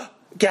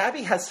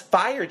 Gabby has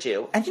fired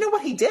you. And you know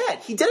what he did?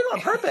 He did it on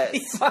purpose.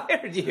 He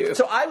fired you.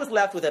 So I was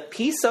left with a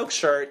pea-soaked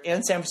shirt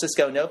in San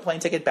Francisco, no plane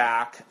ticket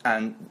back,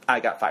 and I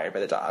got fired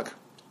by the dog.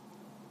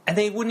 And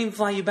they wouldn't even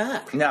fly you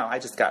back? No, I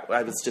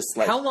was just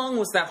like... How long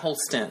was that whole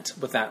stint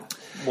with that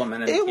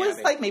woman? It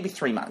was like maybe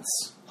 3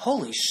 months.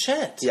 Holy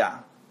shit. Yeah.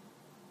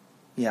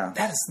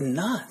 That is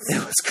nuts.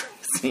 It was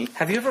crazy.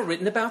 Have you ever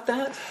written about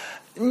that?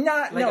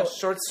 No. A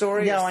short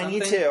story? No, or I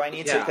need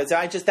something? to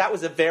because that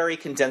was a very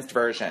condensed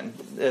version.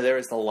 There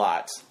is a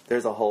lot.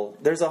 There's a whole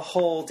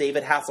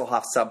David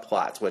Hasselhoff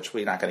subplot, which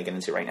we're not going to get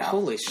into right now.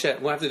 Holy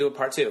shit! We'll have to do a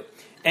part 2.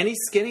 Any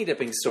skinny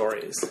dipping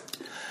stories?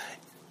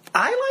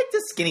 I like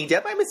the skinny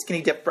dip. I'm a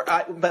skinny dipper.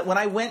 But when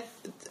I went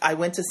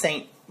to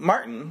St.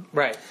 Martin,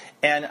 right,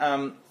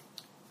 and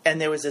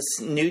there was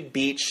this nude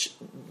beach,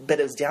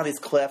 but it was down these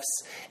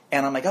cliffs.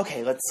 And I'm like,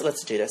 okay,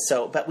 let's do this.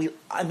 So,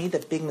 I made the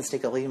big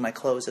mistake of leaving my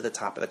clothes at the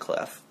top of the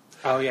cliff.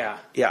 Oh yeah,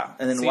 yeah,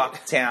 and then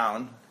walked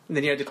down. And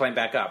then you had to climb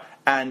back up.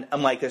 And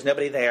I'm like, there's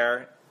nobody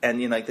there, and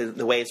like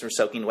the waves were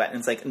soaking wet, and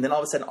it's like, and then all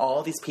of a sudden,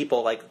 all these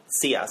people like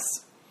see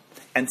us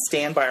and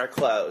stand by our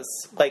clothes,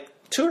 like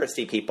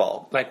touristy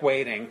people, like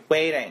waiting.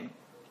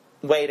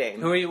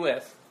 Who are you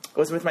with? I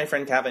was with my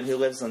friend Kevin, who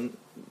lives on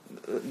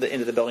the end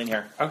of the building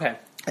here. Okay,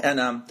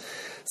 and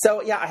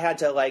so yeah, I had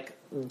to like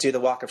do the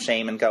walk of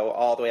shame and go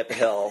all the way up the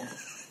hill.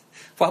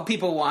 While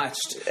people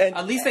watched. And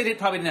at least they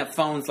probably didn't have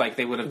phones like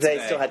they would have today.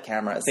 They still had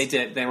cameras. They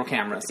did. They were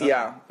cameras. So.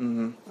 Yeah.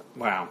 Mm-hmm.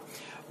 Wow.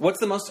 What's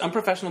the most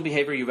unprofessional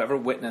behavior you've ever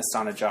witnessed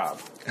on a job?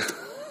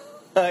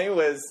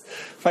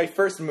 My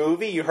first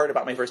movie, you heard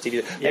about my first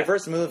TV. Yeah. My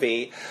first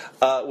movie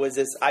was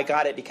this. I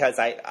got it because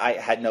I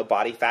had no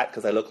body fat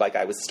because I looked like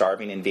I was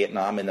starving in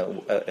Vietnam in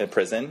a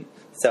prison.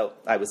 So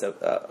I was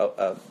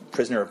a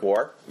prisoner of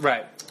war.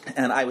 Right.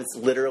 And I was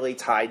literally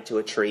tied to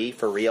a tree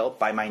for real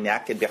by my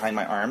neck and behind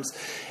my arms.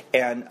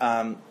 And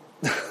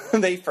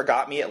they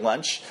forgot me at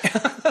lunch.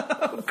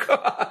 Oh,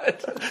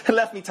 God.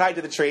 Left me tied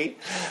to the tree.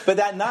 But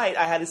that night,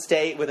 I had to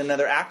stay with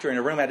another actor in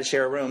a room. I had to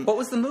share a room. What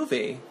was the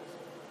movie?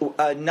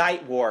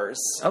 Night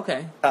Wars.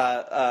 Okay.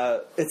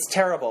 It's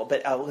terrible,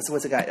 but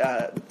what's the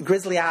guy?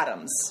 Grizzly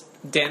Adams.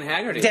 Dan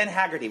Haggerty. Dan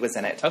Haggerty was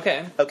in it.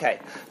 Okay.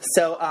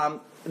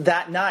 So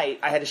that night,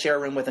 I had to share a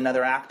room with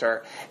another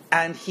actor,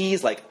 and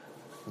he's like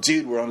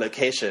dude, we're on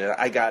location. And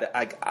I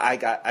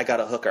got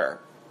a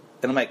hooker.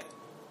 And I'm like,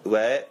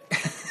 what?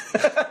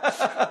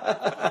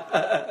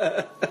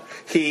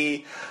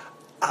 He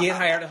had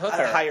hired a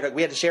hooker.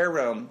 We had to share a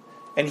room,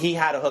 and he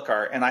had a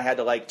hooker, and I had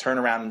to like turn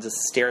around and just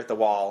stare at the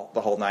wall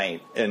the whole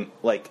night, and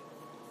like,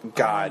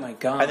 God. Oh my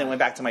God. And then went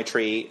back to my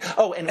tree.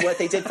 Oh, and what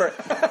they did for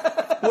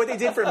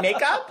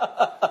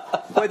makeup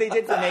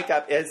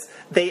is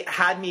they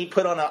had me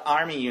put on an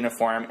army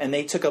uniform, and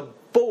they took a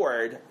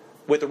board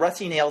with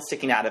rusty nails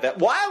sticking out of it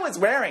while I was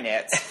wearing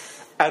it,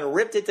 and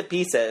ripped it to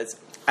pieces,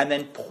 and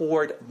then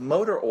poured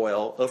motor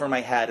oil over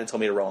my head and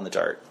told me to roll in the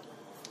dirt.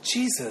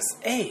 Jesus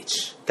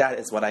H. That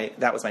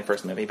was my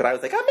first movie, but I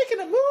was like, I'm making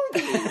a movie.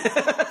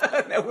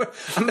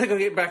 I'm going to go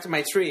get back to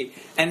my tree.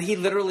 And he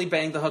literally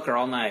banged the hooker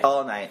all night.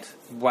 All night.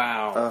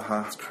 Wow.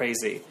 Uh-huh. That's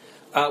crazy.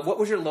 What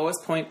was your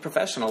lowest point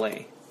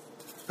professionally?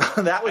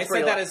 That was I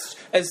said that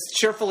as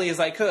cheerfully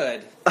as I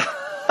could.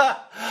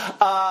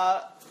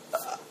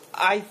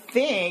 I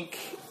think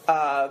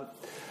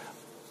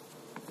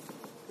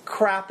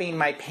crapping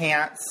my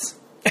pants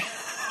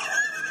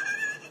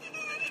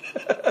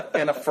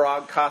in a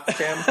frog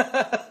costume.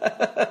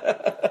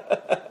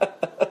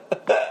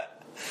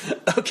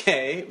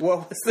 Okay,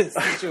 what was the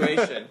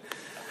situation?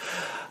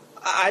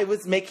 I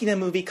was making a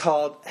movie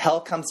called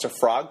Hell Comes to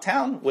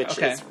Frogtown, which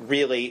is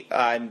really,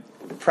 I'm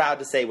proud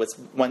to say, was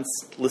once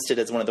listed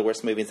as one of the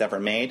worst movies ever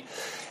made.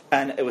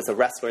 And it was a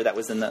wrestler that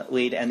was in the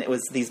lead. And it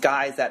was these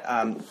guys that,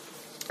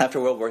 after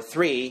World War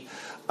III,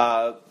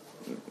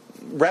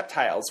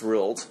 reptiles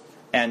ruled.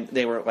 And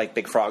they were like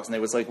big frogs, and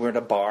there was like we're at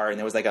a bar, and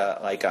there was like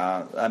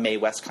a Mae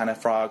West kind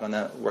of frog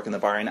working the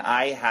bar, and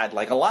I had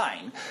like a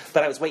line,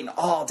 but I was waiting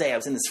all day. I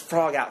was in this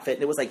frog outfit,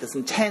 and it was like this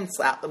intense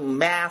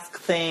mask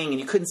thing, and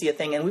you couldn't see a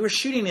thing. And we were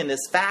shooting in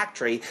this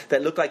factory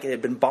that looked like it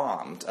had been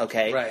bombed.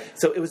 Okay, right.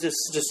 So it was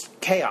just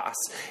chaos,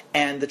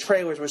 and the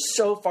trailers were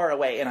so far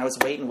away, and I was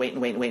waiting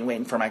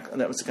for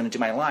that was going to do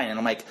my line, and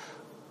I'm like,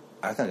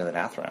 I gotta go to the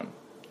bathroom.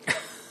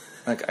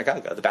 Like I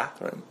gotta go to the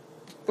bathroom.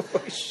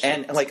 Oh,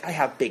 and like I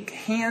have big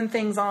hand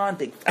things on,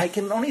 I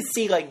can only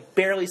see like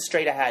barely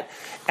straight ahead,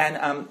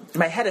 and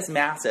my head is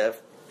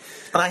massive,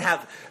 and I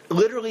have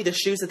literally the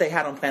shoes that they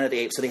had on Planet of the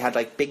Apes, so they had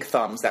like big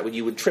thumbs that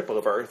you would trip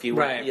over if you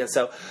were, right. Yeah,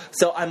 so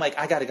I'm like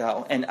I gotta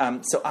go,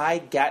 and so I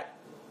get.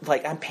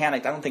 Like, I'm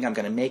panicked. I don't think I'm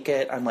going to make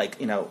it. I'm, like,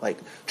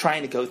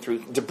 trying to go through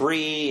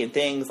debris and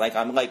things. Like,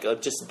 I'm, like,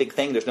 just a big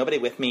thing. There's nobody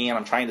with me, and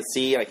I'm trying to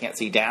see, and I can't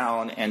see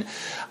down. And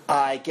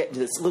I get into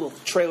this little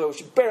trailer,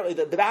 which barely,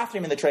 the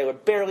bathroom in the trailer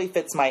barely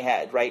fits my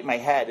head, right? My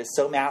head is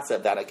so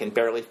massive that I can't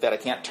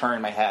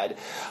turn my head.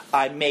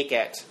 I make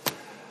it.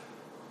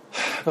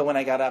 But when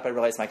I got up, I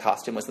realized my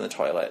costume was in the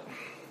toilet.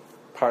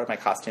 Part of my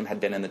costume had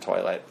been in the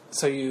toilet.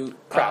 So you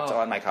crapped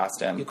on my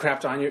costume. You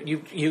crapped on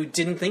you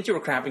didn't think you were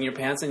crapping your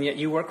pants, and yet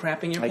you were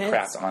crapping your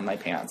pants. I crapped on my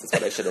pants. That's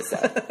what I should have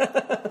said.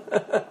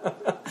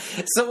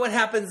 So what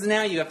happens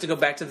now? You have to go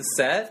back to the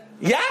set?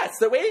 Yes,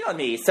 they're waiting on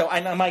me. So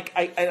I'm like,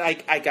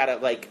 I gotta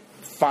like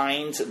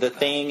find the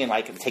thing and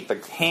like take the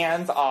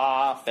hands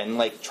off and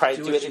like try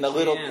to do it in the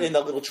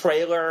little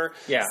trailer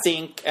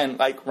sink and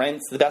like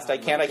rinse the best I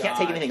can. I can't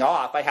take anything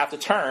off. I have to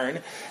turn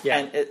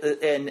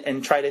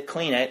and try to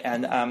clean it.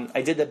 And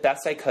I did the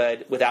best I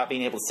could without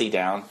being able to see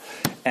down.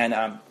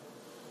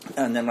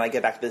 And then when I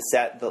get back to the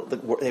set,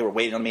 they were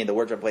waiting on me. And the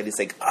wardrobe lady's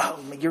like, "Oh,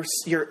 you're."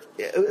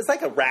 It was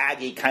like a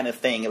raggy kind of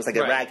thing. It was like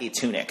a raggy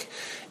tunic.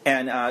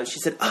 And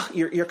she said, "Oh,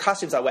 your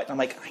costume's all wet." And I'm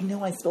like, "I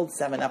know I spilled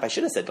 7-Up. I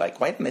should have said, like,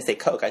 why didn't I say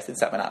Coke? I said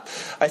 7-Up.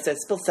 I said,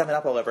 spilled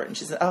 7-Up all over it." And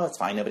she said, "Oh, it's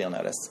fine. Nobody will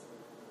notice."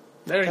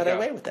 There you go. Got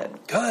away with it.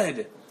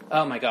 Good.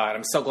 Oh, my God.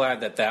 I'm so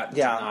glad that did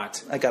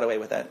not. I got away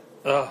with it.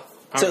 Oh,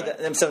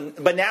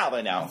 but now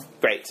they know.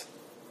 Great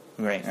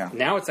now.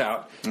 Now it's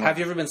out. Mm. Have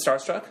you ever been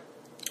starstruck?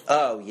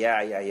 Oh,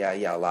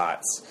 yeah,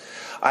 lots.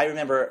 I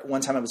remember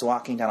one time I was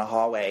walking down a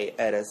hallway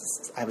I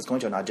was going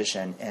to an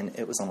audition, and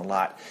it was on a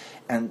lot,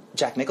 and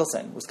Jack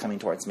Nicholson was coming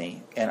towards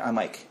me, and I'm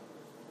like,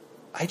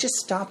 I just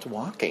stopped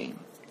walking.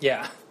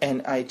 Yeah.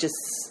 And I just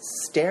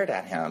stared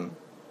at him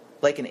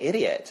like an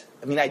idiot.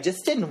 I mean, I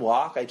just didn't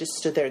walk. I just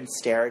stood there and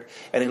stared,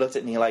 and he looked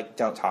at me like,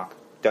 don't talk.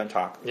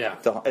 Yeah.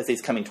 As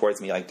he's coming towards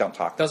me, like, don't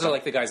talk. Those are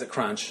like the guys at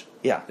Crunch.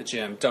 Yeah. The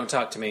gym. Don't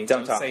talk to me.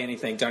 Don't say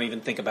anything. Don't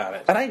even think about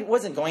it. And I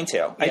wasn't going to.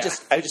 Yeah. I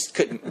just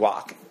couldn't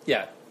walk.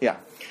 Yeah.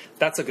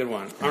 That's a good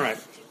one. All right.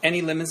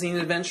 Any limousine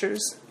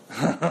adventures?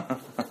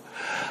 One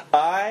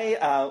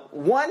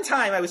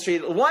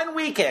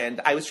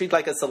weekend, I was treated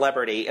like a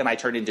celebrity, and I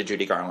turned into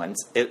Judy Garland.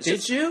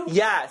 Did you?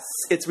 Yes.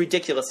 It's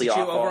ridiculously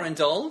awful. Did you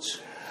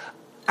overindulge?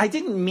 I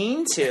didn't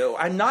mean to.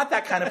 I'm not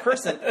that kind of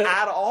person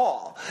at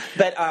all.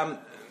 But,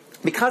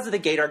 because of the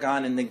Gator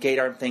Gun and the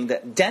Gator thing,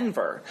 that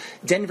Denver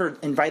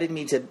invited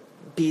me to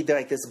be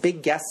like this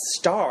big guest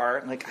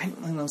star. Like, I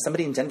don't know,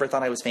 somebody in Denver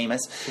thought I was famous,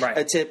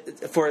 right?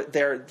 For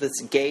this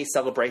gay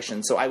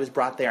celebration. So I was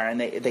brought there, and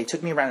they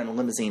took me around in a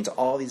limousine to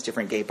all these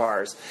different gay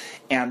bars,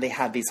 and they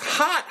had these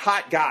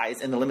hot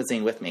guys in the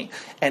limousine with me.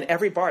 And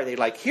every bar, they're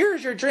like,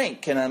 "Here's your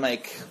drink," and I'm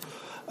like,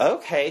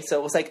 okay. So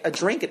it was like a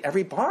drink at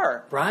every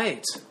bar.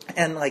 Right.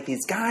 And like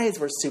these guys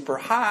were super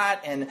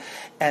hot, and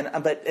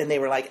they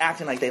were like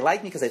acting like they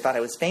liked me because they thought I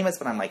was famous.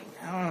 But I'm like,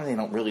 oh, they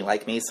don't really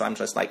like me, so I'm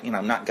just like,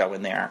 I'm not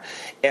going there.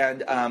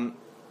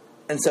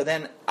 And so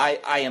then I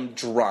am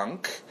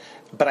drunk,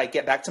 but I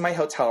get back to my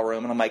hotel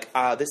room and I'm like,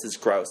 this is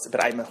gross.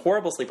 But I'm a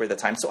horrible sleeper at the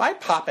time, so I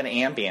pop an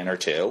Ambien or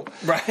two.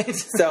 Right.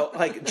 So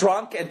like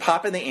drunk and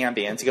pop in the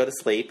Ambien to go to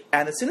sleep.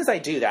 And as soon as I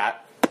do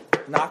that,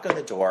 knock on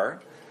the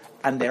door,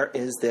 and there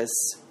is this.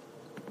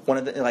 One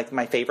of the, like,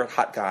 my favorite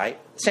hot guy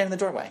standing in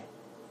the doorway.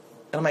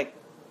 And I'm like,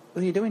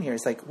 what are you doing here?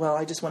 He's like, well,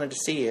 I just wanted to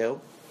see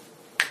you.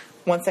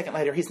 1 second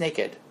later, he's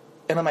naked.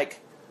 And I'm like,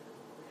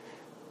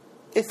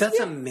 that's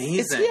amazing.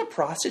 Is he a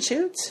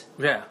prostitute?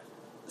 Yeah.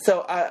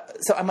 So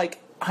I'm like,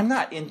 I'm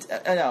not in,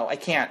 no, I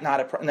can't,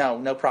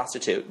 no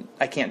prostitute.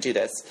 I can't do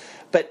this.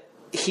 But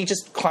he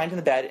just climbed in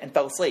the bed and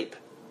fell asleep.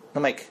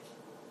 I'm like,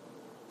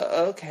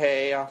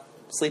 okay, I'll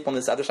sleep on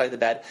this other side of the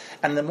bed.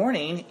 And in the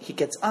morning, he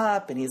gets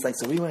up and he's like,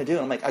 so what do you want to do?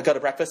 And I'm like, I go to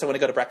breakfast. I want to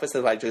go to breakfast.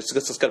 And I'm like, let's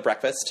just go to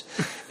breakfast.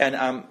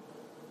 And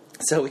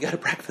so we go to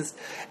breakfast.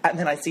 And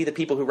then I see the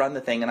people who run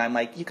the thing. And I'm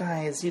like, you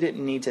guys, you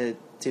didn't need to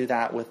do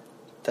that with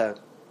the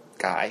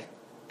guy.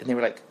 And they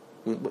were like,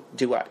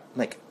 do what? I'm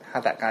like,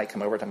 have that guy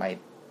come over to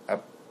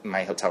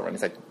my hotel room.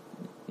 He's like,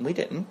 we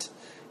didn't.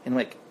 And I'm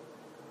like,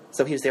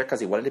 so he was there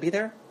because he wanted to be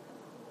there?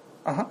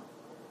 Uh-huh.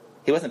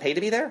 He wasn't paid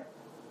to be there?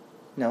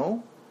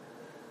 No.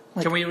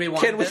 Like, can we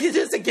rewind Can we do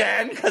this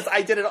again? Because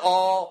I did it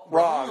all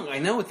wrong. I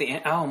know.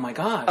 Oh, my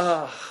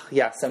gosh.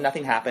 Yeah, so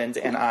nothing happened,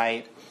 and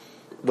I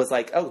was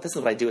like, oh, this is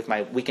what I do with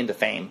my weekend of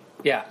fame.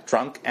 Yeah.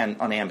 Drunk and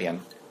on Ambien.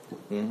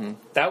 Mm-hmm.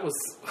 That was...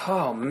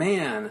 Oh,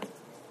 man.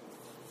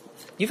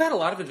 You've had a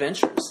lot of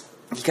adventures.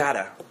 You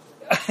gotta.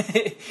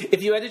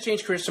 If you had to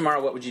change careers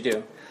tomorrow, what would you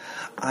do?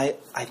 I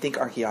think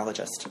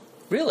archaeologist.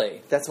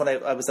 Really? That's what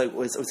I was like. It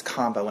was a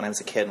combo when I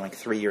was a kid, like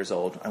 3 years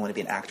old. I want to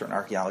be an actor and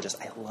archaeologist.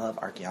 I love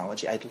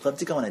archaeology. I'd love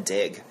to go on a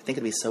dig. I think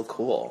it'd be so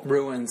cool.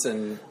 Ruins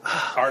and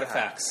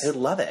artifacts. I would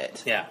love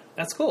it. Yeah,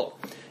 that's cool.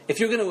 If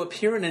you're going to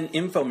appear in an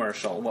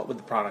infomercial, what would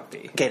the product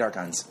be? Gator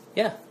guns.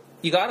 Yeah.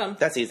 You got them.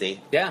 That's easy.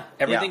 Yeah.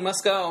 Everything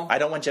must go. I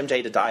don't want Jim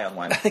J to die on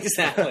one.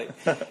 Exactly.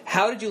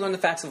 How did you learn the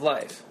facts of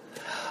life?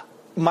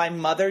 My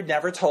mother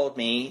never told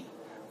me,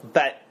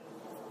 but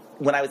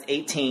when I was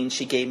 18,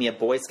 she gave me a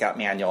Boy Scout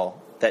manual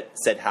that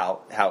said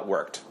how it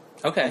worked.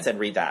 Okay. And said,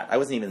 read that. I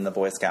wasn't even in the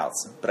Boy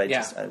Scouts, but I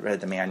just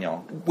read the manual.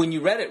 When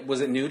you read it,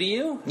 was it new to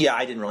you? Yeah,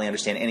 I didn't really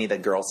understand any of the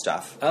girl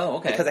stuff. Oh,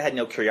 okay. Because I had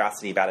no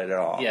curiosity about it at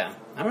all. Yeah.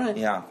 All right.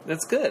 Yeah.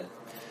 That's good.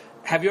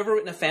 Have you ever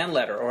written a fan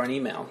letter or an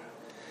email?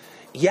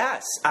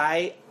 Yes.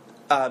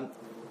 The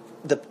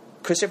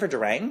Christopher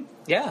Durang.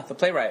 Yeah, the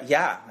playwright.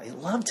 Yeah, I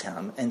loved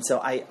him. And so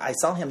I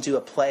saw him do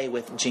a play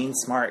with Gene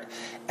Smart,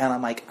 and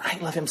I'm like, I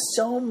love him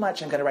so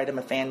much, I'm going to write him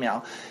a fan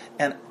mail.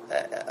 And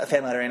a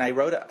fan letter, and I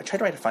tried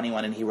to write a funny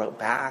one, and he wrote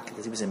back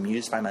because he was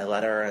amused by my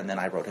letter, and then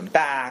I wrote him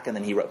back, and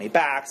then he wrote me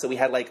back. So we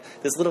had like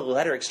this little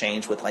letter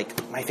exchange with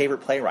like my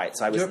favorite playwright.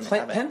 So I was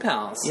pen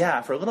pals.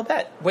 Yeah, for a little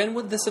bit. When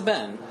would this have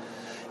been?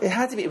 It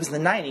had to be. It was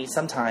in the 90s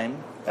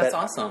sometime. That's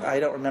awesome. I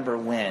don't remember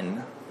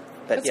when.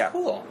 But That's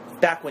cool.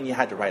 Back when you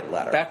had to write a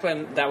letter. Back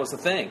when that was the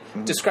thing.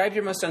 Mm-hmm. Describe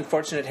your most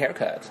unfortunate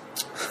haircut.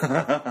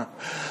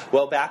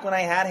 Well, back when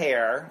I had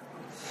hair,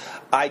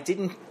 I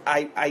didn't.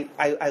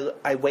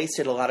 I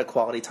wasted a lot of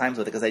quality times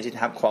with it because I didn't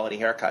have quality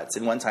haircuts.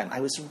 And one time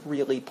I was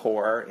really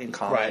poor in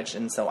college, right.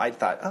 And so I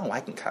thought, oh, I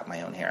can cut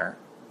my own hair.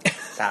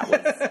 That was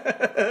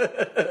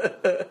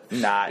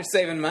not. You're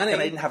saving money.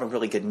 And I didn't have a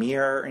really good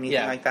mirror or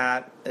anything like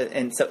that.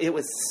 And so it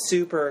was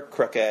super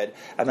crooked.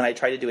 And then I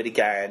tried to do it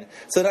again.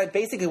 So then I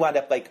basically wound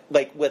up like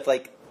with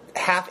like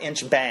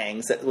half-inch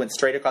bangs that went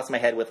straight across my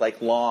head with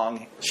like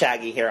long,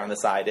 shaggy hair on the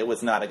side. It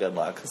was not a good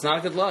look. It's not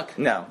a good look.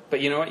 No.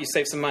 But you know what? You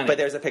save some money. But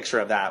there's a picture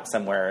of that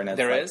somewhere, and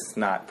it's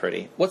not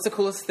pretty. What's the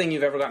coolest thing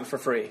you've ever gotten for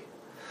free?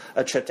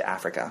 A trip to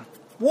Africa.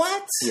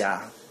 What?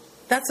 Yeah.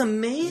 That's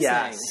amazing.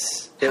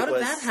 Yes. How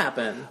did that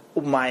happen?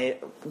 My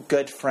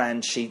good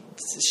friend, she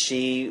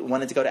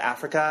wanted to go to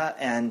Africa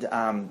and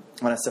on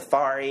a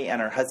safari,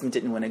 and her husband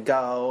didn't want to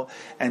go,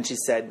 and she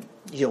said,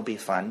 "You'll be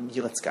fun.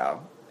 Let's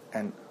go."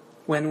 And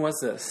when was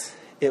this?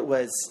 It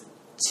was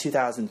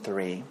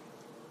 2003.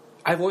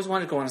 I've always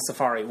wanted to go on a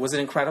safari. Was it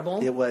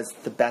incredible? It was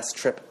the best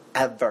trip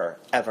ever.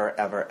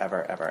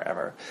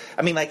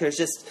 I mean, like, there's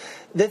just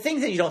the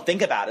things that you don't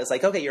think about is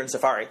like, okay, you're in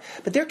safari,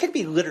 but there could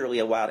be literally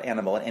a wild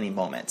animal at any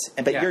moment,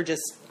 but you're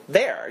just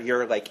there.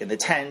 You're like in the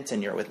tent,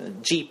 and you're with a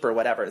jeep or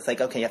whatever. It's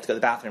like, okay, you have to go to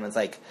the bathroom. It's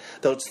like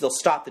they'll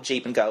stop the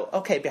jeep and go,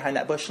 okay, behind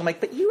that bush. I'm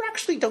like, but you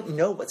actually don't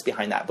know what's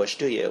behind that bush,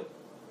 do you?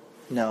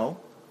 No.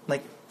 I'm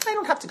like, I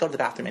don't have to go to the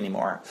bathroom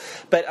anymore.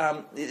 But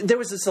there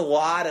was just a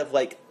lot of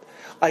like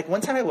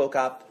one time I woke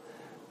up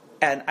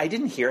and I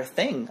didn't hear a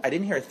thing.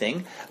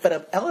 But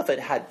an elephant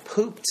had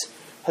put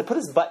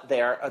his butt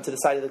there onto the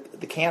side of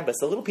the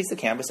canvas, a little piece of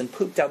canvas, and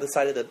pooped down the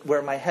side of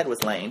where my head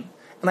was laying.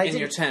 And in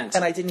your tent.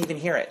 And I didn't even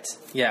hear it.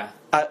 Yeah.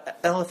 An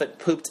elephant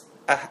pooped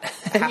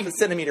half a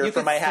centimeter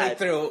from my head.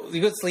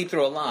 You could sleep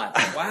through a lot.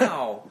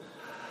 Wow.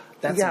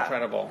 That's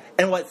incredible.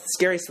 And what's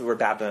scariest were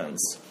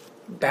baboons.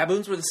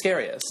 Baboons were the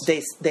scariest.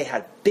 They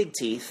had big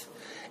teeth,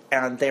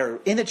 and they're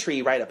in a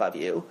tree right above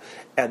you,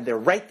 and they're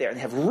right there, and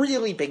they have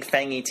really big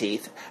fangy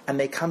teeth, and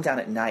they come down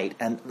at night,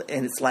 and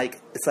it's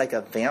like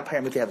a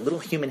vampire movie. They have little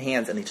human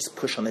hands, and they just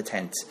push on the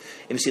tent,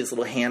 and you see this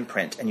little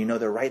handprint, and you know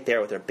they're right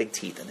there with their big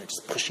teeth, and they're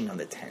just pushing on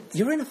the tent.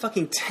 You're in a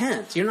fucking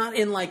tent. You're not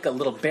in like a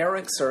little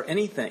barracks or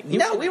anything.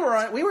 We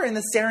were in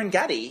the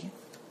Serengeti.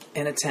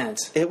 In a tent.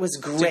 It was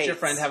great. Did your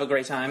friend have a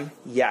great time?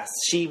 Yes,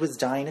 she was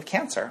dying of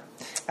cancer,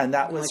 and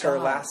that was her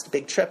last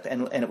big trip,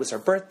 and it was her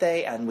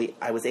birthday, and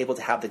I was able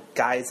to have the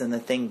guys in the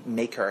thing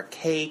make her a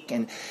cake,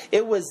 and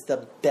it was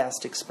the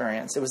best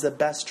experience. It was the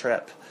best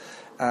trip,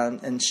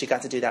 and she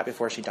got to do that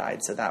before she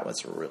died, so that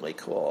was really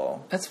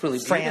cool. That's really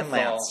beautiful. Fran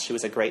Lance, she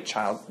was a great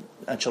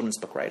children's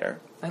book writer.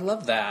 I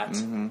love that.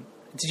 Mm-hmm.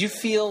 Did you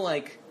feel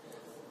like,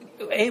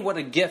 what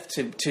a gift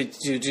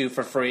to do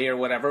for free or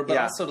whatever, but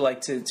also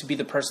to be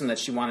the person that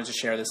she wanted to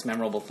share this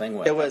memorable thing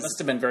with. It must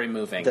have been very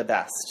moving. The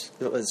best.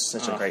 It was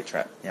such a great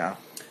trip, yeah.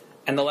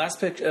 And the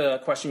last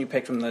question you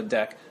picked from the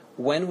deck,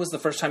 when was the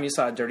first time you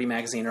saw a dirty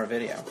magazine or a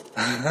video?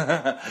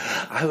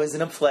 I was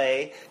in a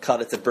play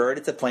called It's a Bird,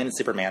 It's a Plane, It's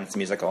Superman. It's a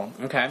musical.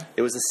 Okay.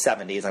 It was the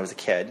 70s. I was a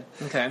kid.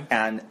 Okay.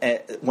 And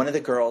one of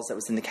the girls that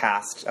was in the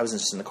cast, I was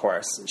just in the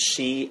chorus,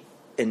 she,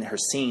 in her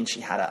scene,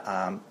 she had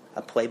a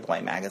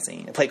Playboy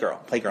magazine, a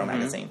Playgirl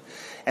magazine,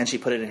 and she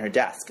put it in her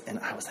desk, and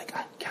I was like,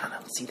 I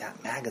gotta see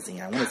that magazine.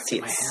 I want to see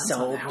it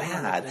so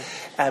bad,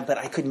 but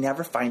I could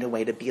never find a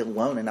way to be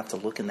alone enough to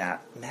look in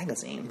that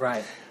magazine.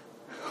 Right.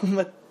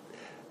 But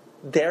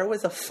there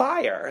was a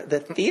fire. The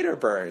theater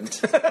burned.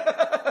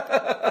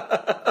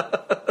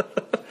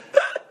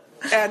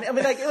 And I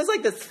mean, like, it was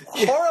like this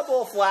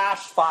horrible flash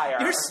fire.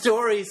 Your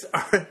stories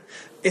are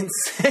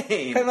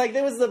insane. And like,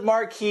 there was the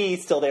marquee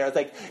still there. It's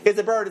like, it's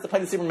a bird, it's a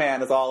plane of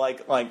Superman. It's all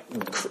like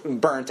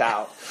burnt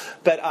out.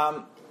 But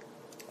and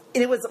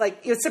it was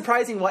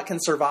surprising what can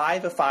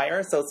survive a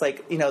fire. So it's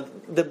like,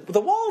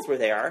 the walls were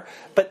there,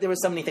 but there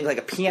was so many things, like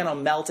a piano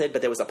melted,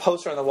 but there was a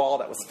poster on the wall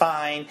that was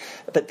fine.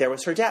 But there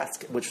was her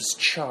desk, which was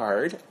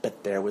charred,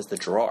 but there was the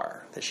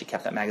drawer that she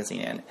kept that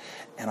magazine in.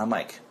 And I'm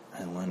like,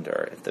 I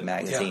wonder if the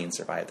magazine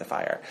survived the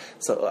fire.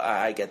 So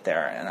I get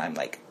there, and I'm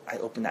like, I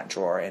open that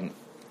drawer, and...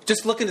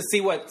 Just looking to see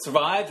what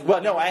survived?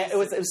 Well, no, it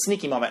was a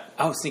sneaky moment.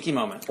 Oh, sneaky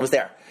moment. It was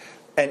there.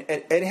 And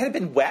it had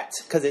been wet,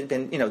 because it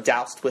had been,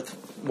 doused with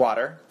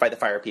water by the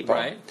fire people.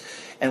 Right.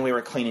 And we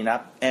were cleaning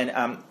up.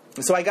 And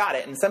so I got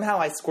it, and somehow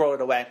I squirreled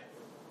it away.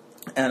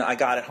 And I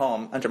got it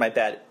home under my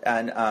bed.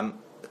 And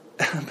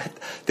but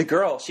the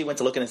girl, she went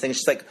to look in the thing, and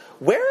she's like,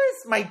 where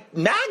is my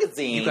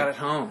magazine? You got it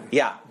home.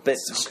 Yeah. But,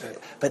 so good.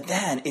 But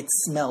then it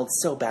smelled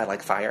so bad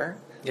like fire.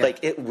 Yeah.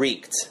 Like, it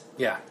reeked.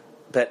 Yeah.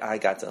 But I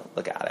got to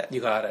look at it.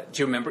 You got it.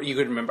 Do you remember? You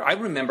could remember. I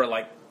remember,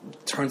 like,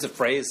 turns of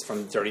phrase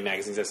from dirty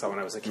magazines I saw when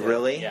I was a kid.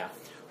 Really? Yeah.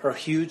 Her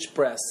huge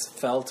breasts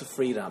fell to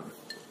freedom.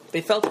 They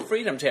fell to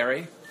freedom,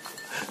 Terry.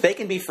 They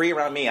can be free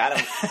around me. I'm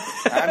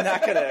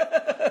not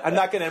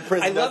gonna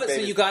imprison. I love it.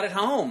 Babies. So you got it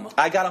home.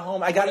 I got it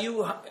home. Were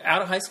you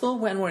out of high school?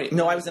 When were you?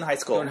 No, I was in high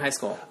school. You were in high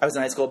school. I was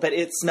in high school, but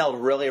it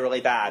smelled really, really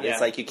bad. Yeah.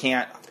 It's like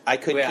I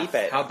couldn't keep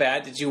it. How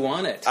bad did you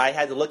want it? I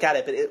had to look at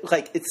it, but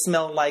it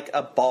smelled like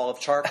a ball of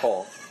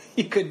charcoal.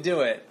 You couldn't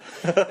do it.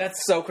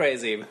 That's so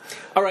crazy.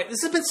 All right,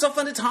 this has been so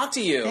fun to talk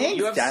to you. Thanks,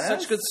 you have Dennis.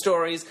 such good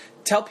stories.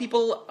 Tell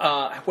people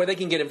where they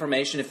can get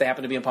information if they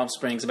happen to be in Palm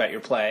Springs about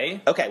your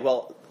play. Okay,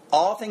 well,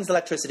 all things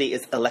electricity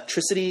is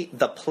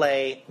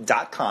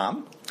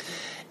electricitytheplay.com.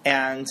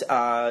 And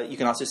you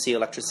can also see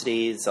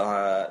Electricity's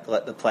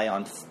the play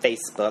on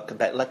Facebook,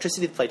 but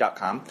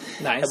electricitytheplay.com.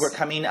 Nice. And we're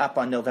coming up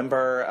on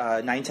November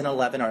 9, 10,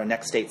 11. Our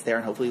next date's there,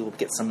 and hopefully we'll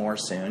get some more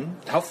soon.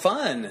 How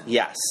fun.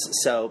 Yes.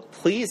 So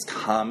please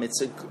come.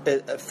 It's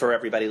for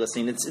everybody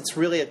listening. It's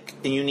really a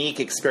unique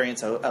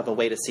experience of a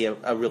way to see a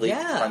really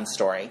fun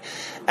story.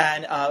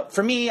 And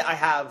for me, I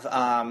have...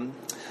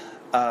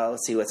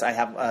 let's see I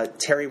have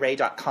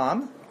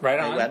terryray.com. Right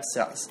on. My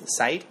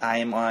website. I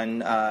am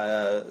on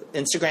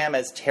Instagram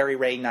as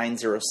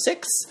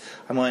terryray906.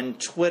 I'm on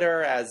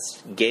Twitter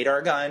as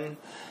Gatorgun,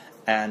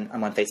 and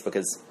I'm on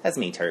Facebook as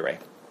me, Terry Ray.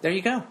 There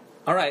you go.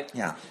 All right.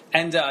 Yeah.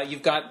 And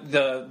you've got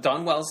the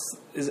Dawn Wells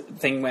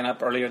thing went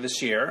up earlier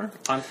this year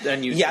on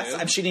YouTube. Yes,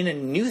 I'm shooting a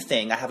new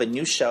thing. I have a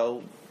new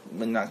show.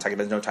 We're not talking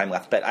about no time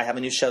left, but I have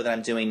a new show that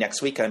I'm doing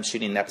next week. I'm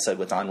shooting an episode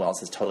with Dawn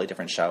Wells. It's a totally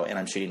different show, and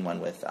I'm shooting one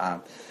with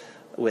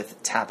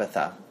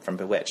Tabitha from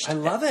Bewitched. I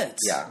love it.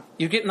 Yeah.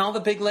 You're getting all the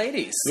big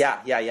ladies.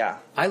 Yeah.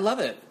 I love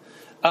it.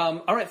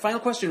 All right, final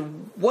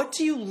question. What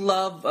do you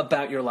love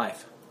about your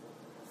life?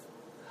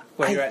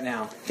 Where you're at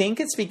now? I think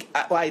it's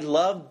I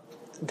love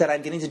that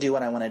I'm getting to do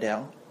what I want to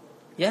do.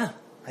 Yeah.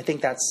 I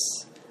think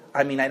that's...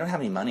 I mean, I don't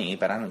have any money,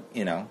 but I don't,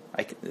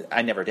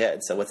 I never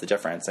did, so what's the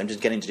difference? I'm just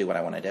getting to do what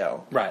I want to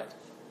do. Right.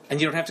 And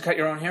you don't have to cut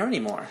your own hair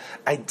anymore.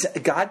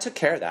 God took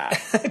care of that.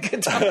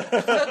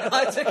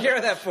 God took care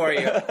of that for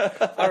you.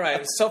 All right.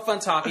 It was so fun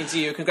talking to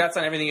you. Congrats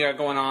on everything you got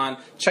going on.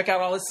 Check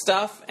out all this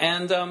stuff.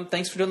 And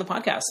thanks for doing the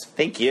podcast.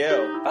 Thank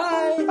you.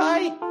 Bye.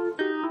 Bye.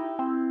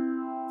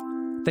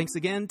 Thanks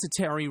again to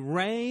Terry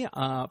Ray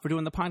for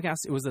doing the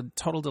podcast. It was a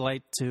total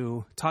delight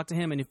to talk to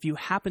him. And if you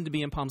happen to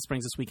be in Palm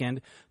Springs this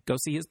weekend, go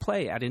see his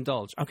play at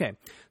Indulge. Okay,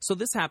 so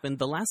this happened.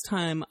 The last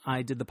time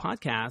I did the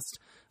podcast,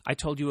 I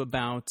told you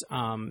about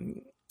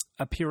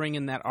appearing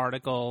in that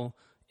article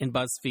in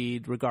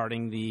BuzzFeed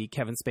regarding the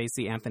Kevin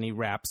Spacey Anthony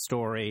Rapp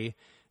story,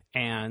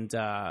 and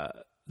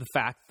the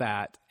fact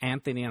that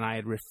Anthony and I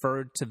had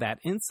referred to that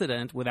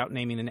incident without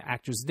naming an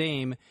actor's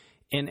name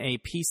in a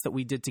piece that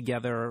we did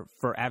together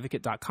for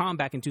Advocate.com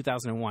back in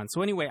 2001.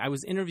 So anyway, I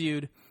was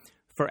interviewed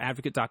for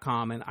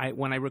Advocate.com, and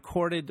when I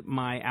recorded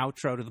my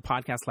outro to the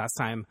podcast last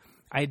time,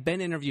 I had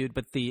been interviewed,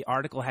 but the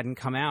article hadn't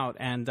come out,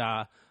 and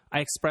I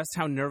expressed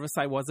how nervous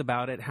I was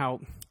about it,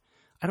 how,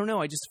 I don't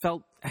know, I just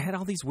felt, I had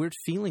all these weird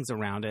feelings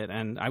around it,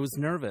 and I was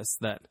nervous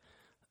that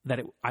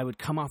I would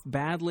come off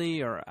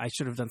badly, or I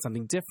should have done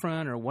something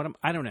different, or what,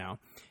 I don't know.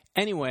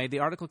 Anyway, the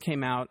article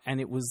came out, and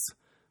it was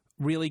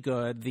really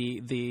good.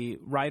 The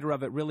writer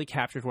of it really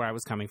captured where I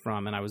was coming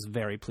from, and I was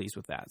very pleased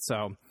with that.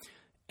 So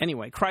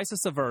anyway,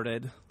 crisis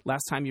averted.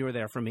 Last time you were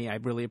there for me. I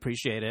really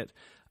appreciate it.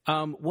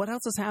 What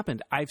else has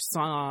happened? I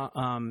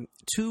saw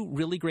two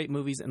really great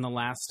movies in the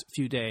last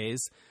few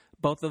days.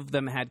 Both of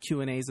them had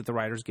Q&As at the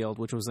Writers Guild,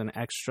 which was an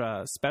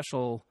extra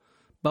special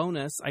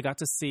bonus. I got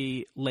to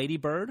see Lady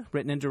Bird,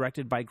 written and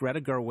directed by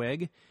Greta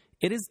Gerwig.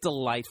 It is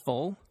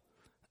delightful.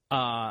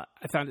 I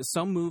found it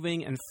so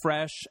moving and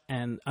fresh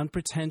and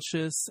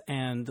unpretentious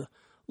and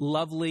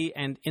lovely.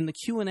 And in the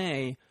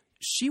Q&A,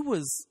 she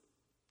was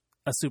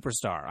a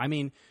superstar. I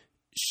mean,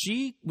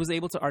 she was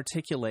able to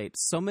articulate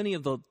so many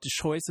of the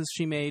choices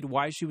she made,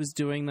 why she was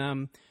doing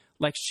them.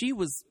 Like,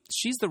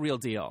 she's the real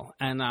deal.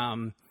 And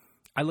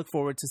I look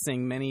forward to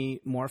seeing many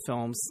more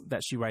films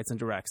that she writes and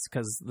directs,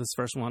 because this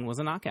first one was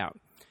a knockout.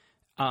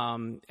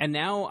 And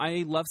now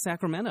I love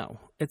Sacramento.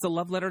 It's a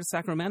love letter to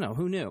Sacramento.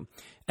 Who knew?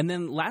 And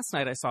then last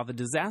night I saw The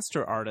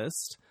Disaster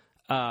Artist,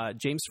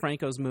 James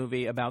Franco's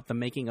movie about the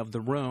making of The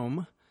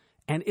Room.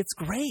 And it's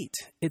great.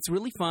 It's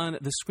really fun.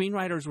 The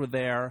screenwriters were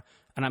there,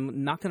 and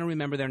I'm not going to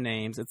remember their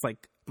names. It's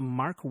like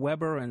Mark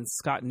Webber and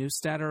Scott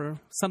Neustadter,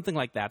 something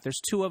like that. There's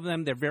two of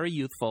them. They're very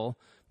youthful.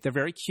 They're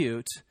very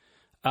cute.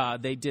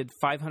 They did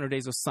 500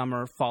 Days of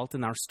Summer, Fault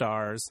in Our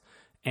Stars,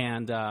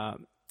 and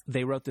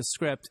they wrote this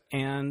script,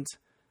 and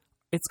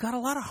it's got a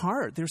lot of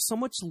heart. There's so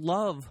much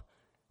love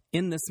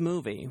in this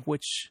movie,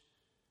 which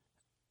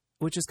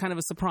is kind of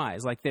a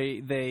surprise. Like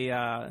it's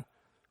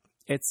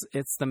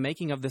the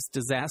making of this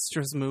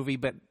disastrous movie,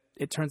 but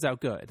it turns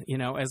out good. You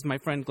know, as my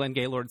friend Glenn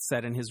Gaylord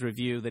said in his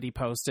review that he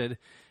posted,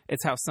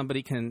 it's how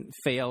somebody can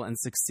fail and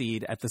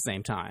succeed at the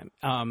same time.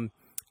 And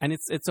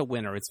it's a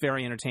winner. It's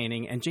very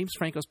entertaining, and James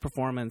Franco's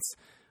performance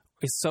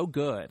is so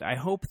good. I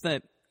hope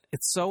that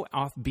it's so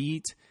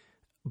offbeat,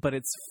 but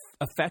it's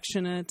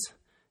affectionate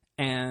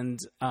and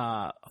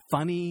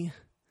funny.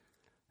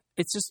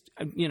 It's just,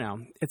 you know,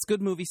 it's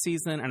good movie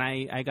season, and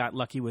I got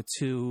lucky with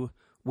two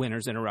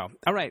winners in a row.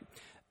 All right,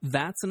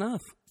 that's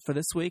enough for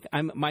this week.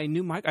 I don't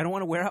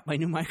want to wear out my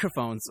new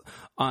microphones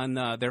on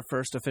their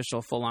first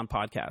official full-on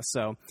podcast.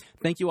 So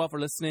thank you all for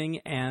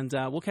listening, and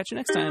we'll catch you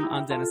next time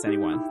on Dennis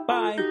Anyone.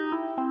 Bye.